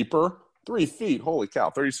deeper, 3 feet, holy cow,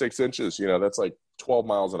 36 inches, that's like 12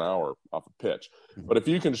 miles an hour off a pitch. But if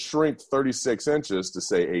you can shrink 36 inches to,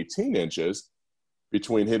 say, 18 inches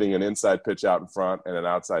between hitting an inside pitch out in front and an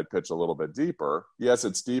outside pitch a little bit deeper, yes,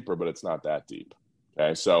 it's deeper, but it's not that deep.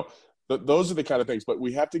 Okay, so those are the kind of things. But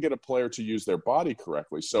we have to get a player to use their body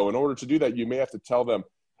correctly. So in order to do that, you may have to tell them,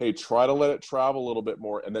 hey, try to let it travel a little bit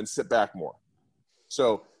more and then sit back more.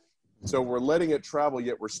 So we're letting it travel,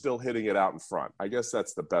 yet we're still hitting it out in front. I guess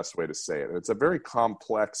that's the best way to say it. And it's a very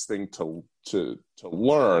complex thing to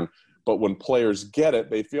learn, but when players get it,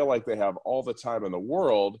 they feel like they have all the time in the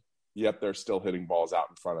world, yet they're still hitting balls out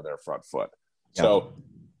in front of their front foot. Yeah.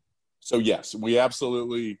 So yes, we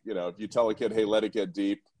absolutely, if you tell a kid, hey, let it get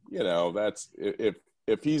deep, that's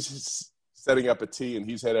if he's setting up a tee and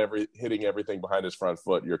he's hitting everything behind his front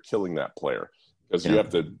foot, you're killing that player. Because you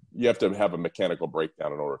have to have a mechanical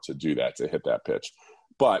breakdown in order to do that, to hit that pitch.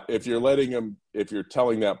 But if you're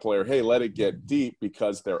telling that player, hey, let it get deep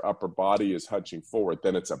because their upper body is hunching forward,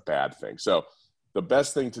 then it's a bad thing. So the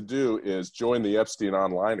best thing to do is join the Epstein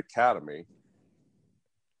Online Academy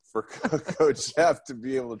for Coach Jeff to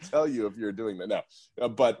be able to tell you if you're doing that now.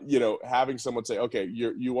 But, having someone say, okay,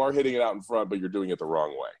 you are hitting it out in front, but you're doing it the wrong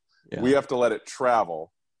way. Yeah. We have to let it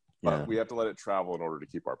travel. But we have to let it travel in order to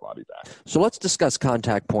keep our body back. So let's discuss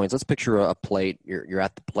contact points. Let's picture a plate. You're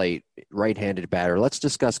at the plate, right-handed batter. Let's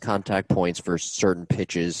discuss contact points for certain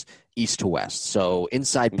pitches, east to west. So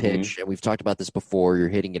inside pitch, and we've talked about this before. You're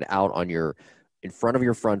hitting it out in front of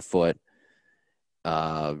your front foot,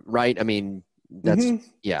 right? I mean, that's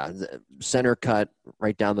center cut,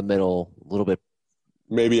 right down the middle, a little bit.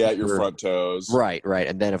 Maybe at your front toes. Right.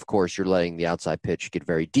 And then, of course, you're letting the outside pitch get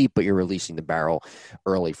very deep, but you're releasing the barrel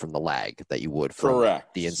early from the lag that you would from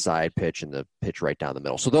the inside pitch and the pitch right down the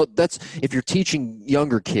middle. So that's if you're teaching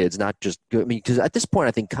younger kids, not just – because at this point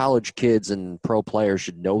I think college kids and pro players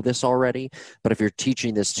should know this already. But if you're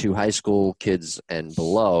teaching this to high school kids and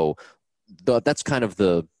below, that's kind of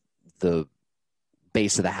the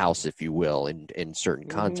base of the house, if you will, in certain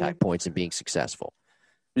contact points and being successful.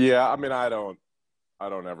 Yeah, I mean, I don't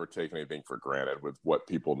ever take anything for granted with what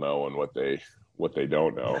people know and what they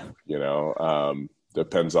don't know.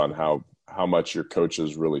 Depends on how much your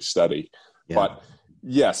coaches really study. Yeah. But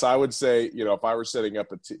yes, I would say, if I were setting up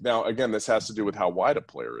now again, this has to do with how wide a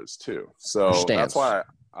player is too. So that's why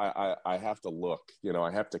I have to look,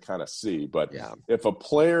 I have to kind of see, but if a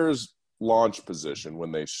player's launch position,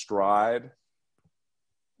 when they stride,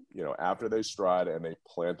 after they stride and they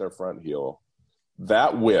plant their front heel,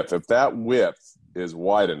 if that width is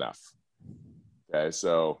wide enough, okay,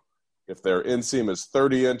 so if their inseam is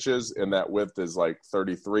 30 inches and that width is like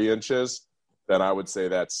 33 inches, then I would say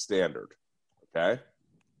that's standard, okay?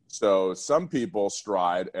 So some people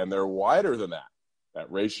stride and they're wider than that.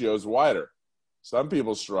 That ratio is wider. Some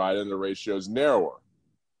people stride and the ratio is narrower.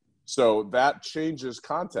 So that changes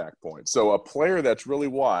contact points. So a player that's really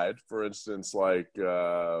wide, for instance, like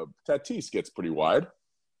Tatis gets pretty wide,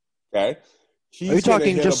 okay? Are you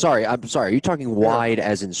talking are you talking wide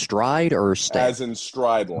as in stride or step? As in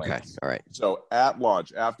stride length. Okay, all right. So at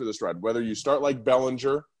launch, after the stride, whether you start like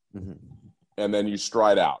Bellinger and then you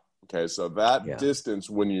stride out. Okay, so that distance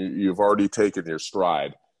when you've already taken your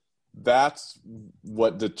stride, that's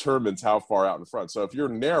what determines how far out in front. So if you're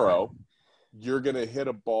narrow, you're going to hit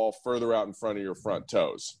a ball further out in front of your front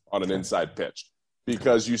toes on an inside pitch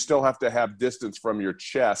because you still have to have distance from your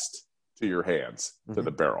chest to your hands, to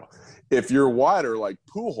the barrel. If you're wider, like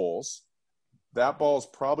Pujols, that ball is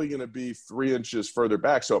probably going to be 3 inches further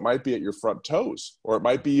back. So it might be at your front toes, or it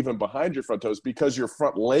might be even behind your front toes because your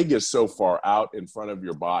front leg is so far out in front of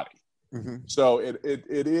your body. So it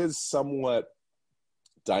is somewhat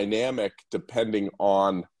dynamic depending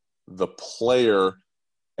on the player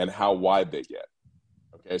and how wide they get.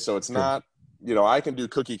 Okay, so it's not, I can do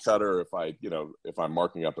cookie cutter if I'm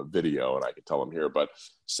marking up a video and I can tell them here, but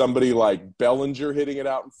somebody like Bellinger hitting it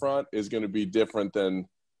out in front is going to be different than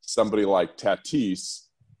somebody like Tatis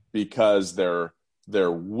because their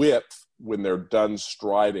width when they're done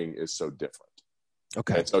striding is so different.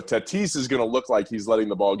 Okay. And so Tatis is going to look like he's letting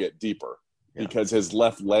the ball get deeper because his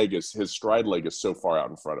stride leg is so far out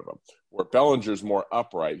in front of him. Where Bellinger's more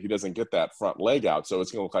upright, he doesn't get that front leg out, so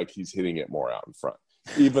it's going to look like he's hitting it more out in front,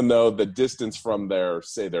 even though the distance from their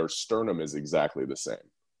sternum is exactly the same.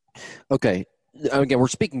 Okay. Again, we're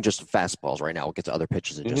speaking just of fastballs right now. We'll get to other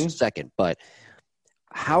pitches in just a second. But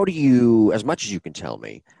how do you, as much as you can tell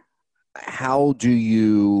me, how do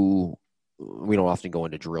you we don't often go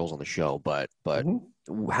into drills on the show, but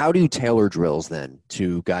how do you tailor drills then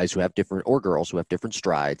to guys who have different, or girls who have different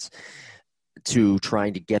strides, to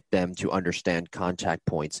trying to get them to understand contact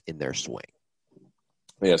points in their swing?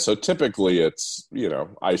 Yeah, so typically it's,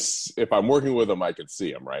 if I'm working with them, I can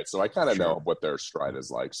see them, right? So I kind of know what their stride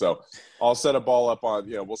is like. So I'll set a ball up on,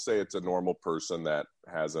 we'll say it's a normal person that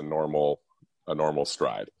has a normal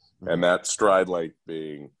stride. Mm-hmm. And that stride like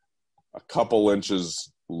being a couple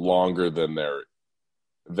inches longer than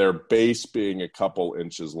their base being a couple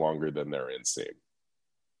inches longer than their inseam.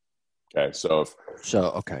 Okay,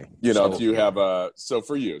 if you have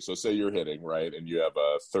say you're hitting, right, and you have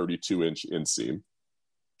a 32-inch inseam,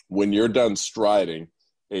 when you're done striding,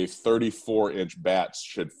 a 34-inch bat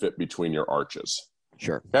should fit between your arches.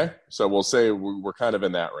 Sure. Okay, so we'll say we're kind of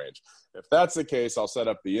in that range. If that's the case, I'll set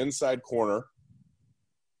up the inside corner.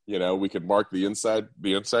 We could mark the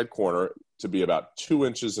inside corner to be about 2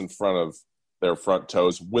 inches in front of their front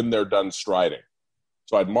toes when they're done striding.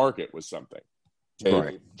 So I'd mark it with something.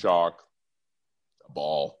 Tape, chalk, a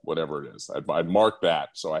ball, whatever it is. I'd mark that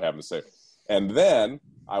so I have them safe. And then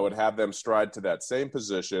I would have them stride to that same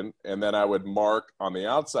position, and then I would mark on the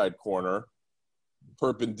outside corner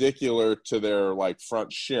perpendicular to their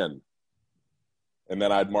front shin. And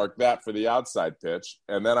then I'd mark that for the outside pitch,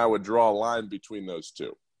 and then I would draw a line between those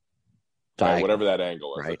two. Right, whatever that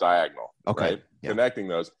angle is, a diagonal. Okay. Right? Yeah. Connecting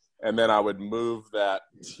those. And then I would move that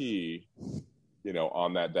tee,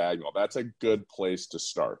 on that diagonal. That's a good place to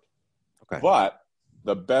start. Okay. But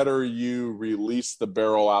the better you release the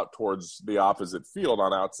barrel out towards the opposite field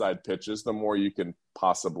on outside pitches, the more you can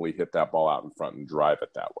possibly hit that ball out in front and drive it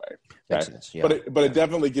that way. Okay? Makes sense, yeah. But it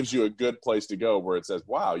definitely gives you a good place to go where it says,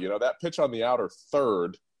 wow, that pitch on the outer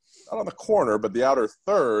third, not on the corner, but the outer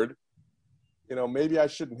third, maybe I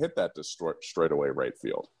shouldn't hit that to straightaway right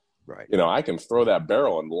field. Right. I can throw that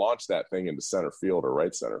barrel and launch that thing into center field or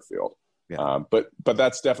right center field. Yeah. But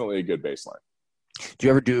that's definitely a good baseline. Do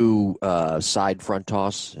you ever do side front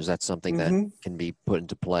toss? Is that something that can be put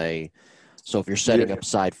into play? So if you're setting up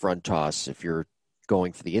side front toss, if you're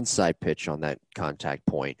going for the inside pitch on that contact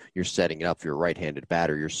point, you're setting it up for your right-handed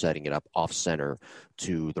batter, you're setting it up off center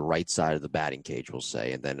to the right side of the batting cage, we'll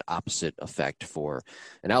say, and then opposite effect for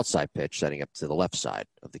an outside pitch, setting up to the left side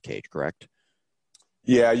of the cage, correct?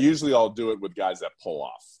 Yeah, usually I'll do it with guys that pull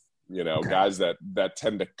off. Guys that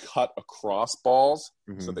tend to cut across balls,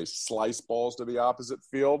 so they slice balls to the opposite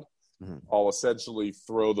field. I'll essentially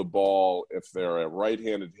throw the ball, if they're a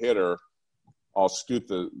right-handed hitter, I'll scoot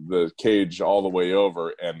the cage all the way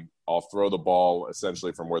over, and I'll throw the ball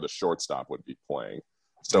essentially from where the shortstop would be playing.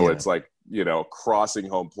 So it's like, crossing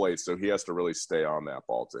home plate, so he has to really stay on that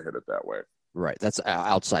ball to hit it that way. Right. That's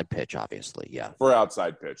outside pitch, obviously, yeah. For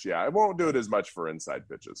outside pitch, yeah. I won't do it as much for inside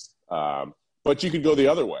pitches. But you could go the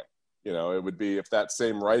other way. It would be if that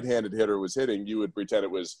same right-handed hitter was hitting, you would pretend it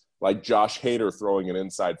was like Josh Hader throwing an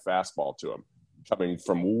inside fastball to him, coming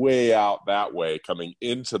from way out that way, coming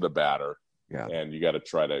into the batter. Yeah. And you got to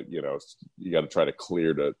try to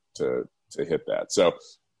clear to hit that. So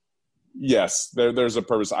yes, there's a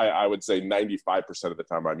purpose. I would say 95% of the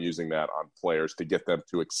time I'm using that on players to get them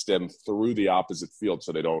to extend through the opposite field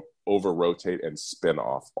so they don't over-rotate and spin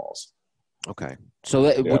off balls. Okay. So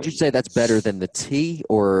would you say that's better than the tee,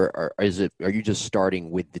 or are you just starting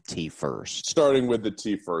with the tee first? Starting with the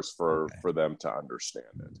tee first for them to understand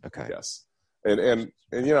it. Okay. Yes. And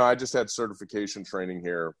I just had certification training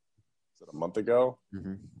here a month ago,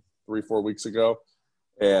 3-4 weeks ago,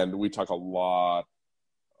 and we talk a lot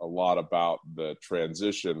about the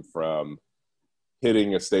transition from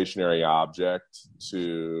hitting a stationary object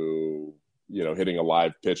to hitting a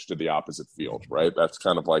live pitch to the opposite field, right? That's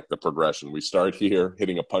kind of like the progression. We start here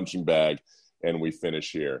hitting a punching bag and we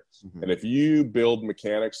finish here. And if you build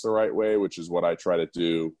mechanics the right way, which is what I try to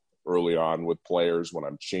do early on with players when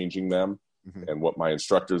I'm changing them and what my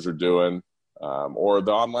instructors are doing, or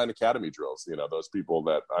the online academy drills, those people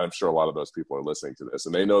that I'm sure a lot of those people are listening to this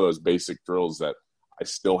and they know those basic drills that I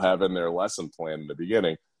still have in their lesson plan in the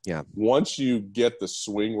beginning. Yeah. Once you get the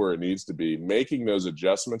swing where it needs to be, making those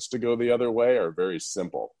adjustments to go the other way are very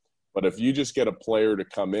simple. But if you just get a player to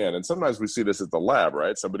come in, and sometimes we see this at the lab,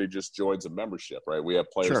 right? Somebody just joins a membership, right? We have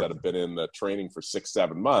players that have been in the training for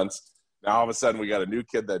 6-7 months. Now, all of a sudden, we got a new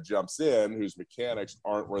kid that jumps in whose mechanics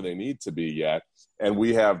aren't where they need to be yet. And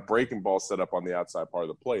we have breaking balls set up on the outside part of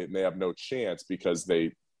the plate, and they have no chance because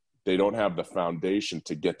they don't have the foundation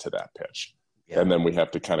to get to that pitch. Yeah. And then we have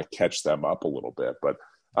to kind of catch them up a little bit. But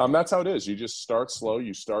that's how it is. You just start slow.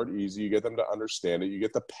 You start easy. You get them to understand it. You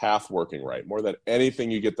get the path working right. More than anything,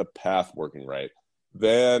 you get the path working right.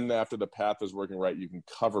 Then after the path is working right, you can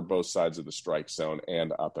cover both sides of the strike zone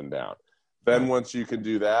and up and down. Then once you can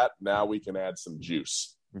do that, now we can add some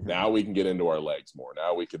juice. Mm-hmm. Now we can get into our legs more.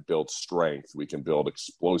 Now we can build strength. We can build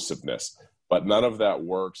explosiveness. But none of that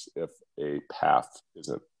works if a path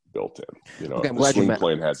isn't built in. The swing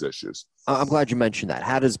plane has issues. I'm glad you mentioned that.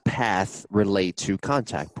 How does path relate to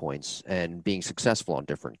contact points and being successful on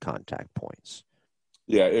different contact points?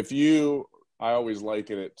 Yeah, I always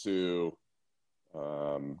liken it to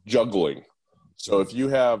juggling. So if you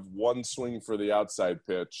have one swing for the outside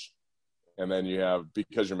pitch, and then you have,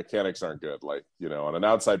 because your mechanics aren't good, like, on an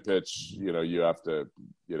outside pitch, you have to,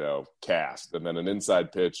 cast. And then an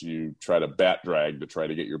inside pitch, you try to bat drag to try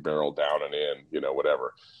to get your barrel down and in,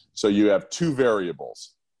 whatever. So you have two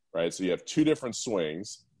variables, right? So you have two different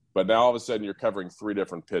swings, but now all of a sudden you're covering three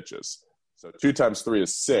different pitches. So 2 times 3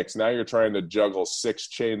 is 6. Now you're trying to juggle 6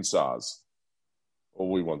 chainsaws.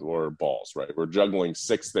 Or balls, right? We're juggling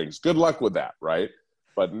 6 things. Good luck with that, right?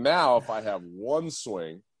 But now if I have one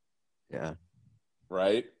swing,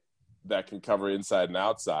 right, that can cover inside and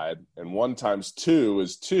outside, and 1 times 2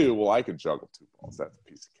 is 2, well, I can juggle 2 balls. That's a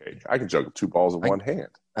piece of cake. I can juggle 2 balls in one hand.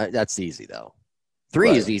 That's easy, though.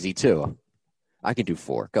 3 is easy, too. I can do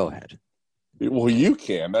 4. Go ahead. Well, you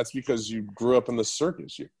can. That's because you grew up in the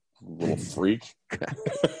circus, you little freak.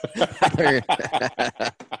 There you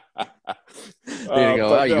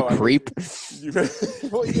go. You creep.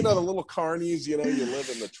 Well, the little carnies, you live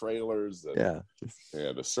in the trailers. And,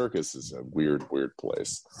 the circus is a weird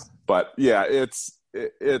place. But, yeah, it's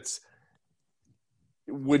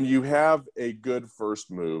when you have a good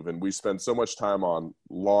first move, and we spend so much time on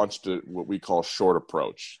launched at what we call short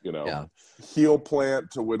approach, heel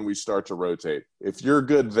plant to when we start to rotate. If you're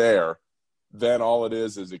good there, then all it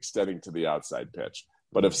is extending to the outside pitch.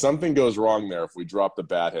 But if something goes wrong there, if we drop the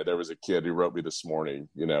bat head, there was a kid who wrote me this morning,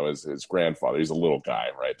 his grandfather, he's a little guy,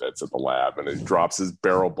 right, that's at the lab, and he drops his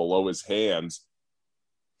barrel below his hands,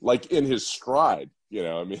 like in his stride,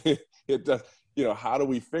 it does. How do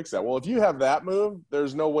we fix that? Well, if you have that move,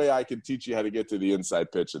 there's no way I can teach you how to get to the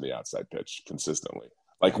inside pitch and the outside pitch consistently.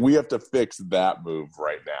 Like, we have to fix that move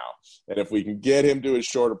right now. And if we can get him to his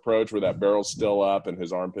short approach where that barrel's still up and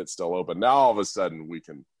his armpit's still open, now all of a sudden we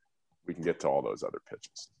can get to all those other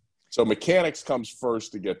pitches. So mechanics comes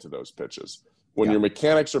first to get to those pitches. When your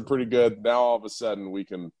mechanics are pretty good, now all of a sudden we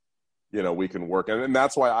can work. And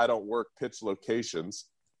that's why I don't work pitch locations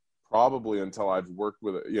probably until I've worked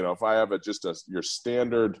with, if I have your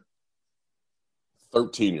standard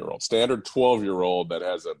 13-year-old, standard 12-year-old that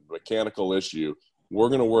has a mechanical issue, we're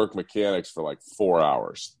going to work mechanics for like 4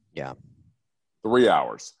 hours. Yeah. 3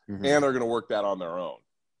 hours. Mm-hmm. And they're going to work that on their own.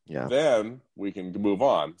 Yeah. Then we can move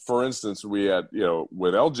on. For instance, we had,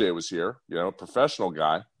 when LJ was here, professional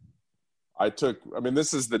guy,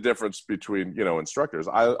 this is the difference between, instructors.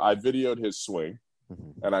 I videoed his swing,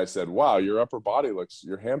 mm-hmm. and I said, wow, your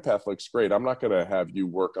hand path looks great. I'm not going to have you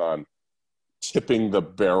work on tipping the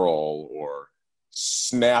barrel or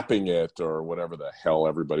snapping it or whatever the hell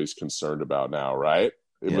everybody's concerned about now, right?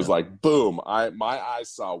 It was like, boom, my eyes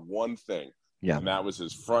saw one thing. Yeah. And that was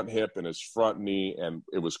his front hip and his front knee, and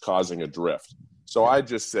it was causing a drift. So I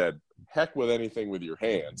just said, heck with anything with your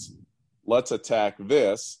hands. Let's attack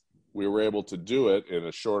this. We were able to do it in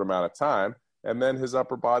a short amount of time, and then his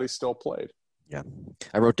upper body still played. Yeah.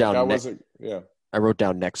 I wrote down I wrote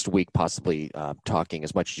down next week, possibly talking,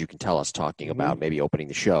 as much as you can tell us, talking mm-hmm. about maybe opening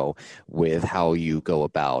the show with how you go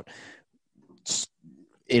about,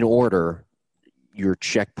 in order, your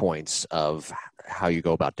checkpoints of how you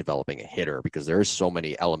go about developing a hitter, because there is so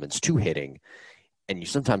many elements to hitting, and you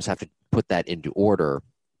sometimes have to put that into order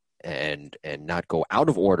and not go out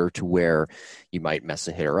of order to where you might mess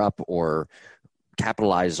a hitter up or trying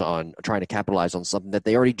to capitalize on something that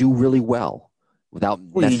they already do really well without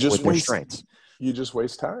messing with their strengths. You just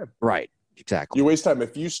waste time. Right. Exactly. You waste time.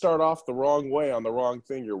 If you start off the wrong way on the wrong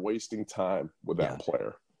thing, you're wasting time with that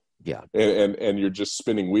player. Yeah. And you're just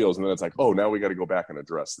spinning wheels, and then it's like, oh, now we got to go back and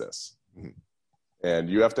address this. Mm-hmm. And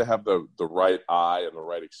you have to have the right eye and the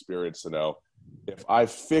right experience to know, if I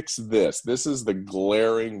fix this is the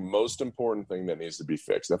glaring, most important thing that needs to be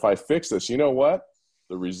fixed. If I fix this, you know what?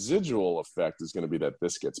 The residual effect is going to be that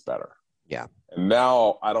this gets better. Yeah. And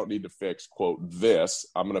now I don't need to fix, quote, this.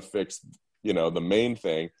 I'm going to fix, the main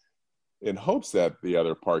thing in hopes that the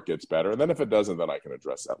other part gets better. And then if it doesn't, then I can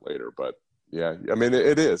address that later. But yeah,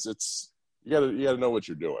 it is. It's you gotta know what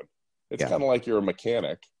you're doing. It's kind of like you're a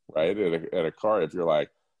mechanic, right? At a car, if you're like,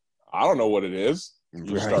 I don't know what it is,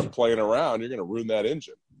 you start playing around, you're gonna ruin that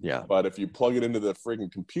engine. Yeah. But if you plug it into the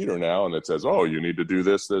freaking computer now and it says, oh, you need to do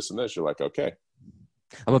this, this, and this, you're like, okay.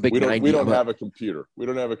 We don't have a computer. We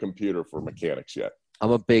don't have a computer for mechanics yet.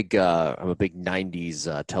 I'm a big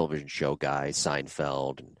 '90s television show guy,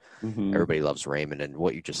 Seinfeld, and Everybody Loves Raymond. And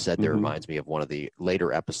what you just said there reminds me of one of the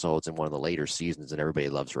later episodes in one of the later seasons in Everybody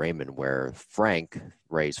Loves Raymond, where Frank,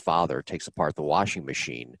 Ray's father, takes apart the washing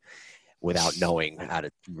machine without knowing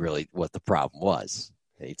what the problem was.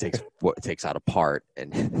 And he takes out a part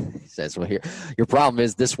and he says, "Well, here, your problem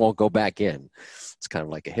is this won't go back in." It's kind of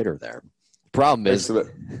like a hitter there. The problem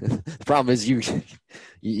is you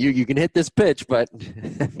can hit this pitch, but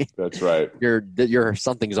that's right.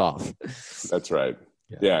 Something's off. That's right.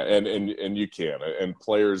 Yeah, and you can, and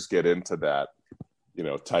players get into that,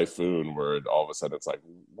 typhoon where all of a sudden it's like,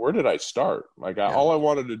 where did I start? Like all I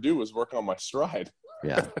wanted to do was work on my stride.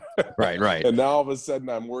 Yeah, right. And now all of a sudden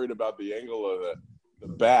I'm worried about the angle of the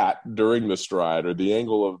bat during the stride or the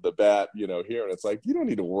angle of the bat, here, and it's like you don't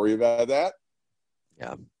need to worry about that.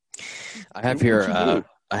 Yeah. I have here.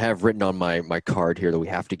 I have written on my card here that we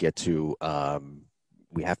have to get to.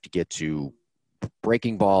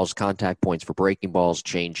 Breaking balls, contact points for breaking balls,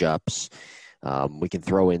 change ups. We can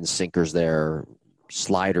throw in sinkers there,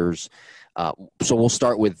 sliders. So we'll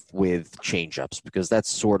start with change ups because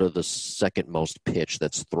that's sort of the second most pitch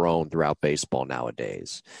that's thrown throughout baseball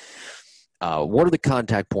nowadays. What are the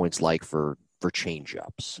contact points like for change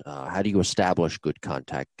ups? How do you establish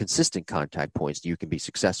consistent contact points so you can be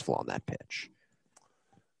successful on that pitch?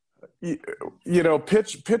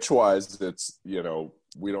 Pitch wise, it's,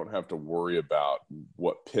 we don't have to worry about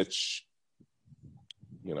what pitch,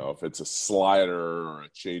 if it's a slider or a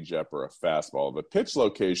changeup or a fastball. The pitch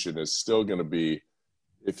location is still going to be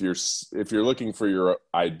if you're looking for your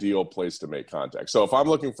ideal place to make contact. So if I'm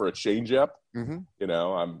looking for a changeup, the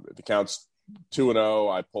count's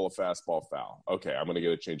 2-0, I pull a fastball foul. Okay, I'm going to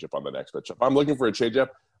get a changeup on the next pitch. If I'm looking for a changeup,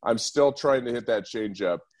 I'm still trying to hit that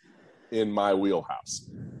changeup in my wheelhouse.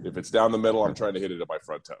 If it's down the middle, I'm trying to hit it at my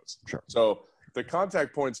front toes. Sure. So the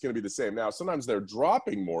contact point's going to be the same. Now, sometimes they're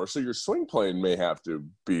dropping more, so your swing plane may have to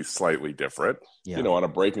be slightly different. Yeah. On a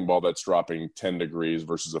breaking ball that's dropping 10 degrees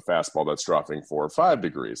versus a fastball that's dropping 4 or 5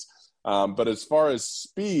 degrees. But as far as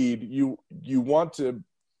speed, you want to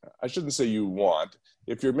 – I shouldn't say you want.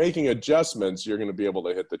 If you're making adjustments, you're going to be able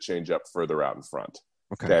to hit the changeup further out in front.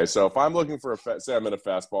 Okay, so if I'm looking for say I'm in a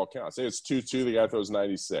fastball count. Say it's 2-2, the guy throws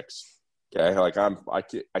 96. Okay, like I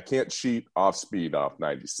can't cheat off speed off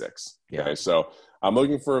 96. Okay, so I'm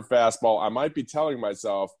looking for a fastball. I might be telling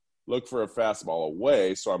myself, look for a fastball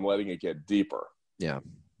away, so I'm letting it get deeper. Yeah.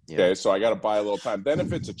 Okay, so I got to buy a little time. Then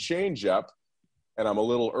if it's a changeup and I'm a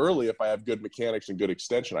little early, if I have good mechanics and good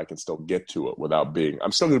extension, I can still get to it without being –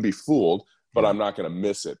 I'm still going to be fooled, but I'm not going to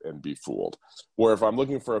miss it and be fooled. Where if I'm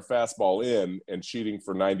looking for a fastball in and cheating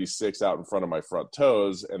for 96 out in front of my front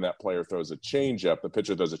toes and that player throws a changeup, the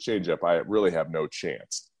pitcher throws a changeup, I really have no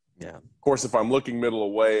chance. Yeah. Of course, if I'm looking middle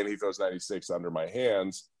away and he throws 96 under my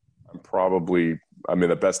hands,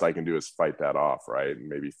 the best I can do is fight that off, right? And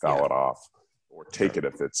maybe foul it off or take it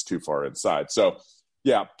if it's too far inside. So,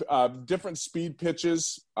 different speed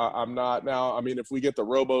pitches. I'm not now. If we get the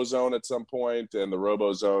robo-zone at some point and the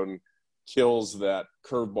robo-zone kills that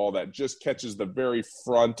curveball that just catches the very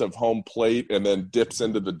front of home plate and then dips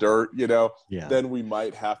into the dirt, then we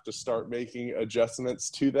might have to start making adjustments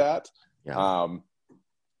to that. Yeah.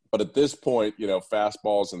 But at this point,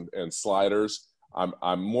 fastballs and sliders,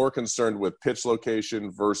 I'm more concerned with pitch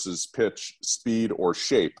location versus pitch speed or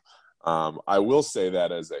shape. I will say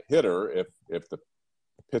that as a hitter, if the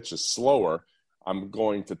pitch is slower, I'm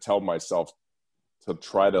going to tell myself to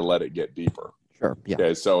try to let it get deeper. Sure. Yeah.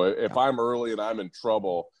 Okay. So if I'm early and I'm in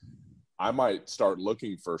trouble, I might start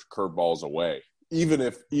looking for curveballs away, even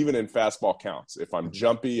in fastball counts. If I'm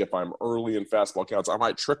jumpy, if I'm early in fastball counts, I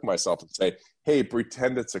might trick myself and say, "Hey,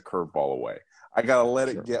 pretend it's a curveball away. I got to let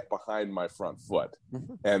it get behind my front foot,"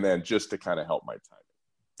 and then just to kind of help my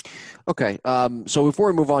timing. Okay. So before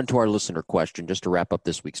we move on to our listener question, just to wrap up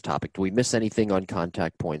this week's topic, do we miss anything on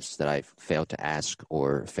contact points that I've failed to ask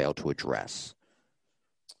or failed to address?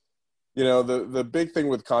 The big thing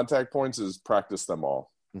with contact points is practice them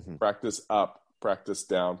all. Practice up, practice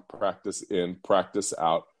down, practice in, practice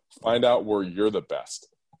out. Find out where you're the best.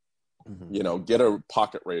 Get a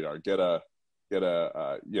pocket radar,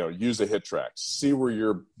 use a hit track, see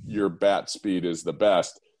where your bat speed is the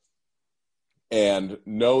best, and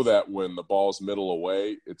know that when the ball's middle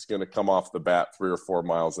away, it's going to come off the bat 3 or 4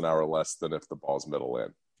 miles an hour less than if the ball's middle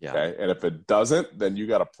in. Yeah. Okay. And if it doesn't, then you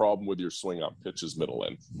got a problem with your swing on pitches middle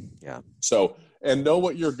in. Yeah. So, and know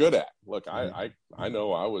what you're good at. Look, I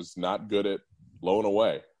know I was not good at low and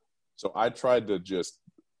away. So I tried to just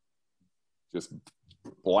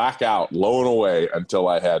black out low and away until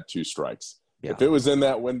I had 2 strikes. Yeah. If it was in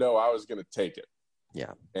that window, I was going to take it.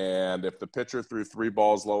 Yeah. And if the pitcher threw 3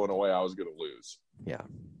 balls low and away, I was going to lose. Yeah.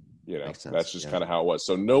 That's just kind of how it was.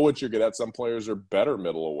 So know what you're good at. Some players are better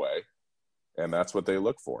middle away, and that's what they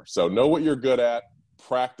look for. So know what you're good at.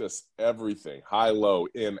 Practice everything, high, low,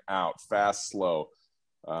 in, out, fast, slow.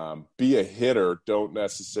 Be a hitter. Don't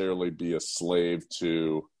necessarily be a slave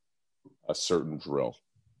to a certain drill.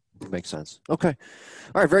 Makes sense. Okay.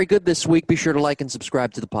 All right. Very good this week. Be sure to like and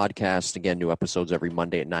subscribe to the podcast. Again, new episodes every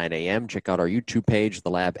Monday at 9 a.m. Check out our YouTube page,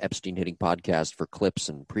 The Lab Epstein Hitting Podcast, for clips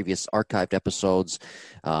and previous archived episodes.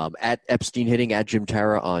 At Epstein Hitting, at Jim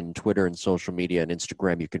Tara on Twitter and social media and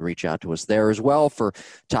Instagram. You can reach out to us there as well for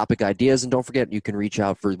topic ideas. And don't forget, you can reach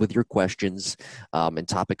out with your questions and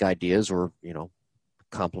topic ideas, or,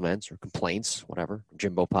 compliments or complaints, whatever.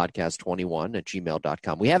 JimboPodcast21 at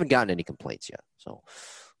gmail.com. We haven't gotten any complaints yet, so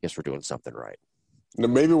guess we're doing something right. No,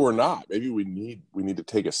 maybe we're not. Maybe we need to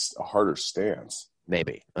take a harder stance.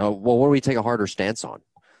 Maybe. Well, what do we take a harder stance on?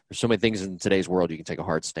 There's so many things in today's world you can take a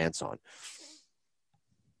hard stance on.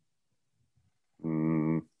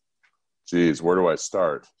 Geez, where do I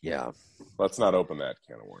start? Yeah. Let's not open that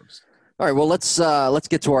can of worms. All right, well, let's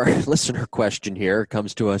get to our listener question here. It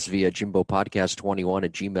comes to us via JimboPodcast21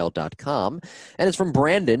 at gmail.com, and it's from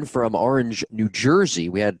Brandon from Orange, New Jersey.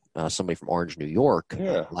 We had somebody from Orange, New York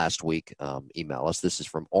last week email us. This is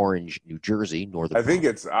from Orange, New Jersey, northern. I think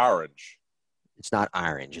it's orange. It's not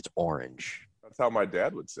orange, it's orange. That's how my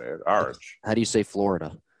dad would say it, orange. How do you say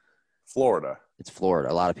Florida? Florida. It's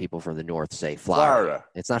Florida. A lot of people from the north say Florida.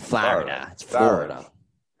 It's not Florida. It's Florida.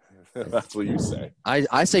 That's what you say.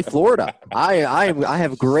 I say Florida. I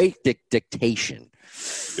have great dictation.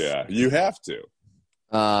 Yeah, you have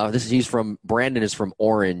to. He's from Brandon. Is from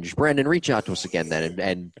Orange. Brandon, reach out to us again then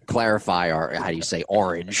and clarify how do you say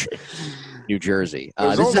Orange, New Jersey.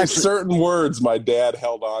 There's only certain words my dad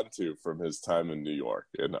held on to from his time in New York,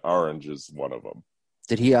 and orange is one of them.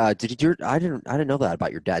 Did he? I didn't know that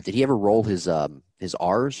about your dad. Did he ever roll his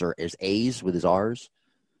R's or his A's with his R's?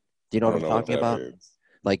 Do you know what I'm talking about? Means.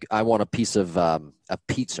 Like, I want a piece of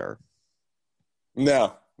pizza.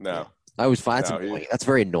 No. I always find that's annoying. That's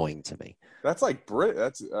very annoying to me. That's like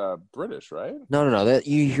That's British, right? No. That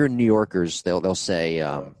you hear New Yorkers, they'll say,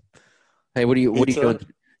 "Hey, what are you doing?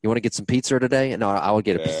 You want to get some pizza today?" No, I would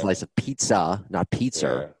get a slice of pizza, not pizza.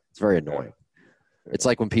 Yeah. It's very annoying. Yeah. It's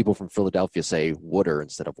like when people from Philadelphia say "water"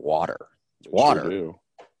 instead of "water." It's water. Sure.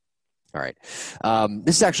 All right.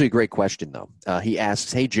 This is actually a great question, though. He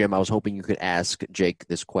asks, "Hey, Jim, I was hoping you could ask Jake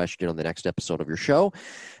this question on the next episode of your show.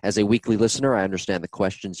 As a weekly listener, I understand the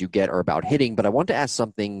questions you get are about hitting, but I want to ask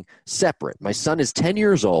something separate. My son is 10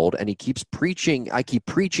 years old, and I keep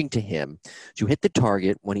preaching to him to hit the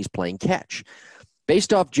target when he's playing catch.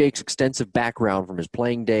 Based off Jake's extensive background from his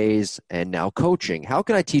playing days and now coaching, how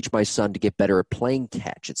can I teach my son to get better at playing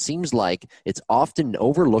catch? It seems like it's often an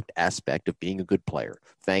overlooked aspect of being a good player.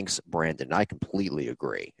 Thanks, Brandon." I completely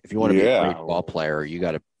agree. If you want to be a great ball player, you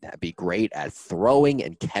got to be great at throwing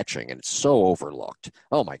and catching, and it's so overlooked.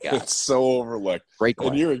 Oh, my God. It's so overlooked. Great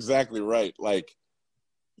question. And you're exactly right. Like,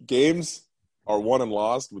 games are won and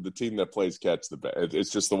lost with the team that plays catch the best.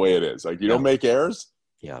 It's just the way it is. Like, you don't make errors.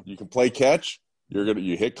 Yeah. You can play catch.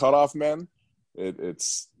 You hit cutoff men.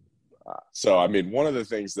 So I mean, one of the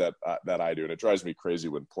things that I do, and it drives me crazy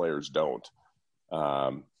when players don't,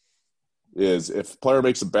 is if a player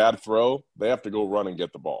makes a bad throw, they have to go run and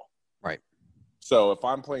get the ball. Right. So if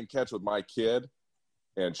I'm playing catch with my kid,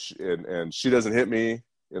 and she doesn't hit me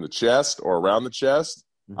in the chest or around the chest,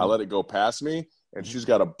 I let it go past me, and she's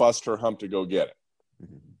got to bust her hump to go get it.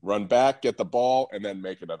 Run back, get the ball, and then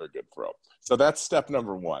make another good throw. So that's step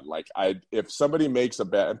number one. Like, if somebody makes a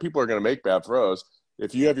bad, and people are going to make bad throws,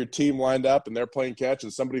 if you have your team lined up and they're playing catch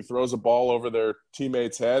and somebody throws a ball over their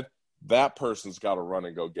teammate's head, that person's got to run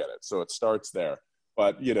and go get it. So it starts there.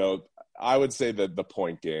 But, I would say that the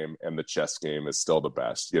point game and the chess game is still the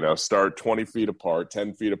best. Start 20 feet apart,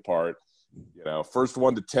 10 feet apart. First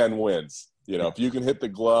 1 to 10 wins. If you can hit the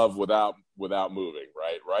glove without moving,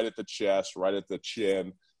 right at the chest, right at the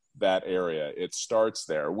chin, that area, it starts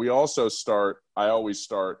there. We also I always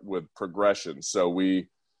start with progression. So we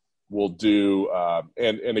will do,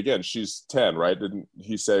 and again, she's 10, right? Didn't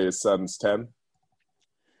he say his son's 10?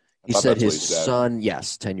 He said his son,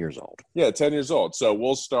 yes, 10 years old. Yeah, 10 years old. So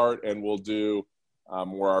we'll start and we'll do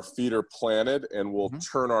where our feet are planted, and we'll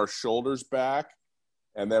turn our shoulders back,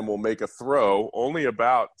 and then we'll make a throw only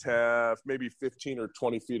about 10, maybe 15 or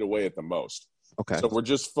 20 feet away at the most. Okay. So we're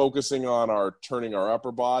just focusing on turning our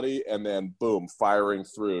upper body, and then boom, firing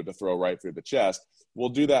through to throw right through the chest. We'll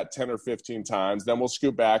do that 10 or 15 times. Then we'll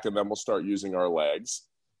scoot back, and then we'll start using our legs.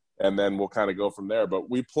 and then we'll kind of go from there. But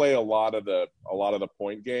we play a lot of the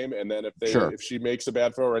point game, and then if she makes a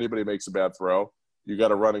bad throw or anybody makes a bad throw, you got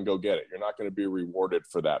to run and go get it. You're not going to be rewarded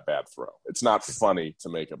for that bad throw. It's not funny to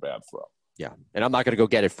make a bad throw. Yeah, and I'm not going to go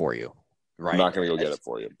get it for you. Right. I'm not going to go get it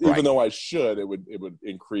for you. Even though I should, it would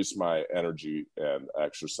increase my energy and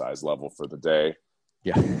exercise level for the day.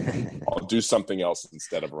 Yeah. I'll do something else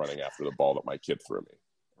instead of running after the ball that my kid threw me.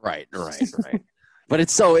 Right. But it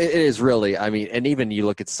is really, I mean, and even you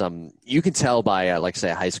look at you can tell by, like, say,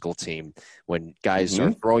 a high school team, when guys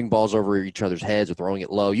are throwing balls over each other's heads or throwing it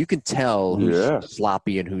low, you can tell who's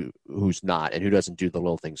sloppy and who's not, and who doesn't do the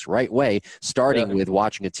little things the right way, starting with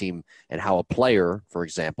watching a team and how a player, for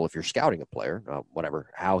example, if you're scouting a player,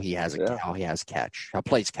 whatever, how he has catch, how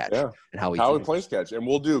plays catch, and how he plays catch. And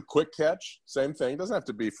we'll do quick catch, same thing. It doesn't have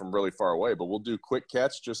to be from really far away, but we'll do quick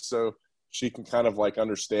catch just so she can kind of like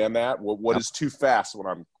understand that what is too fast when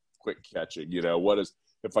I'm quick catching, what is,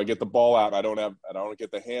 if I get the ball out, I don't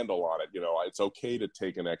get the handle on it. It's okay to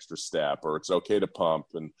take an extra step, or it's okay to pump.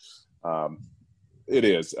 And it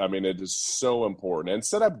is so important. And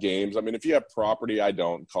set up games. I mean, if you have property, I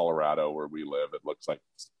don't, in Colorado where we live, it looks like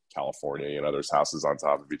California, there's houses on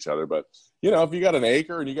top of each other. But, if you got an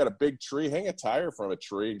acre and you got a big tree, hang a tire from a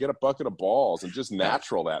tree and get a bucket of balls and just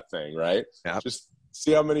natural that thing, right? Yep. Just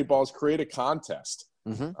see how many balls, create a contest.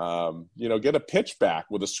 Get a pitch back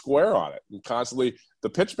with a square on it, and constantly the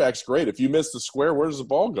pitch back's great. If you miss the square, where does the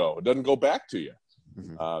ball go? It doesn't go back to you.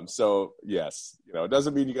 So yes, it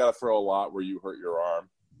doesn't mean you got to throw a lot where you hurt your arm,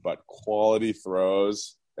 but quality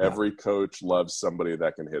throws. Every coach loves somebody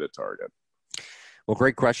that can hit a target. Well,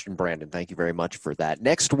 great question, Brandon. Thank you very much for that.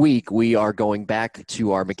 Next week, we are going back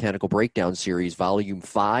to our Mechanical Breakdown series, Volume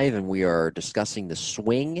 5, and we are discussing the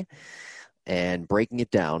swing and breaking it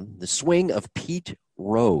down. The swing of Pete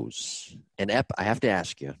Rose. And I have to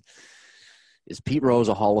ask you, is Pete Rose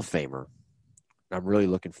a Hall of Famer? I'm really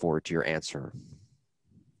looking forward to your answer.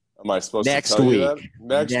 Am I supposed to tell you that?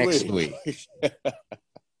 Next week.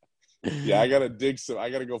 Yeah, I got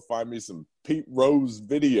to go find me some Pete Rose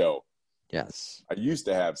video. Yes. I used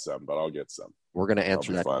to have some, but I'll get some. We're going to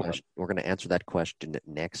answer that question. We're going to answer that question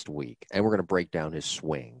next week, and we're going to break down his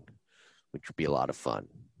swing, which would be a lot of fun.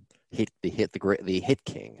 The hit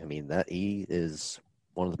king. I mean, that he is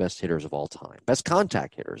one of the best hitters of all time, best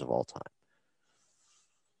contact hitters of all time.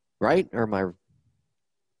 Right? Or am I?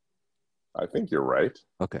 I think you're right.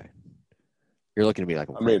 Okay. You're looking at me like,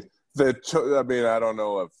 I don't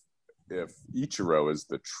know if Ichiro is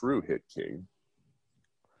the true hit king.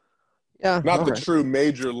 Yeah, not the true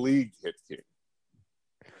major league hit king,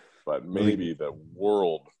 but maybe the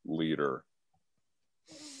world leader.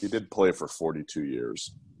 He did play for 42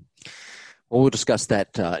 years. Well, we'll discuss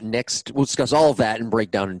that next. We'll discuss all of that and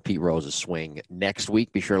break down in Pete Rose's swing next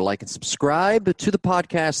week. Be sure to like and subscribe to the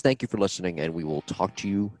podcast. Thank you for listening, and we will talk to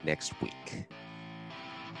you next week.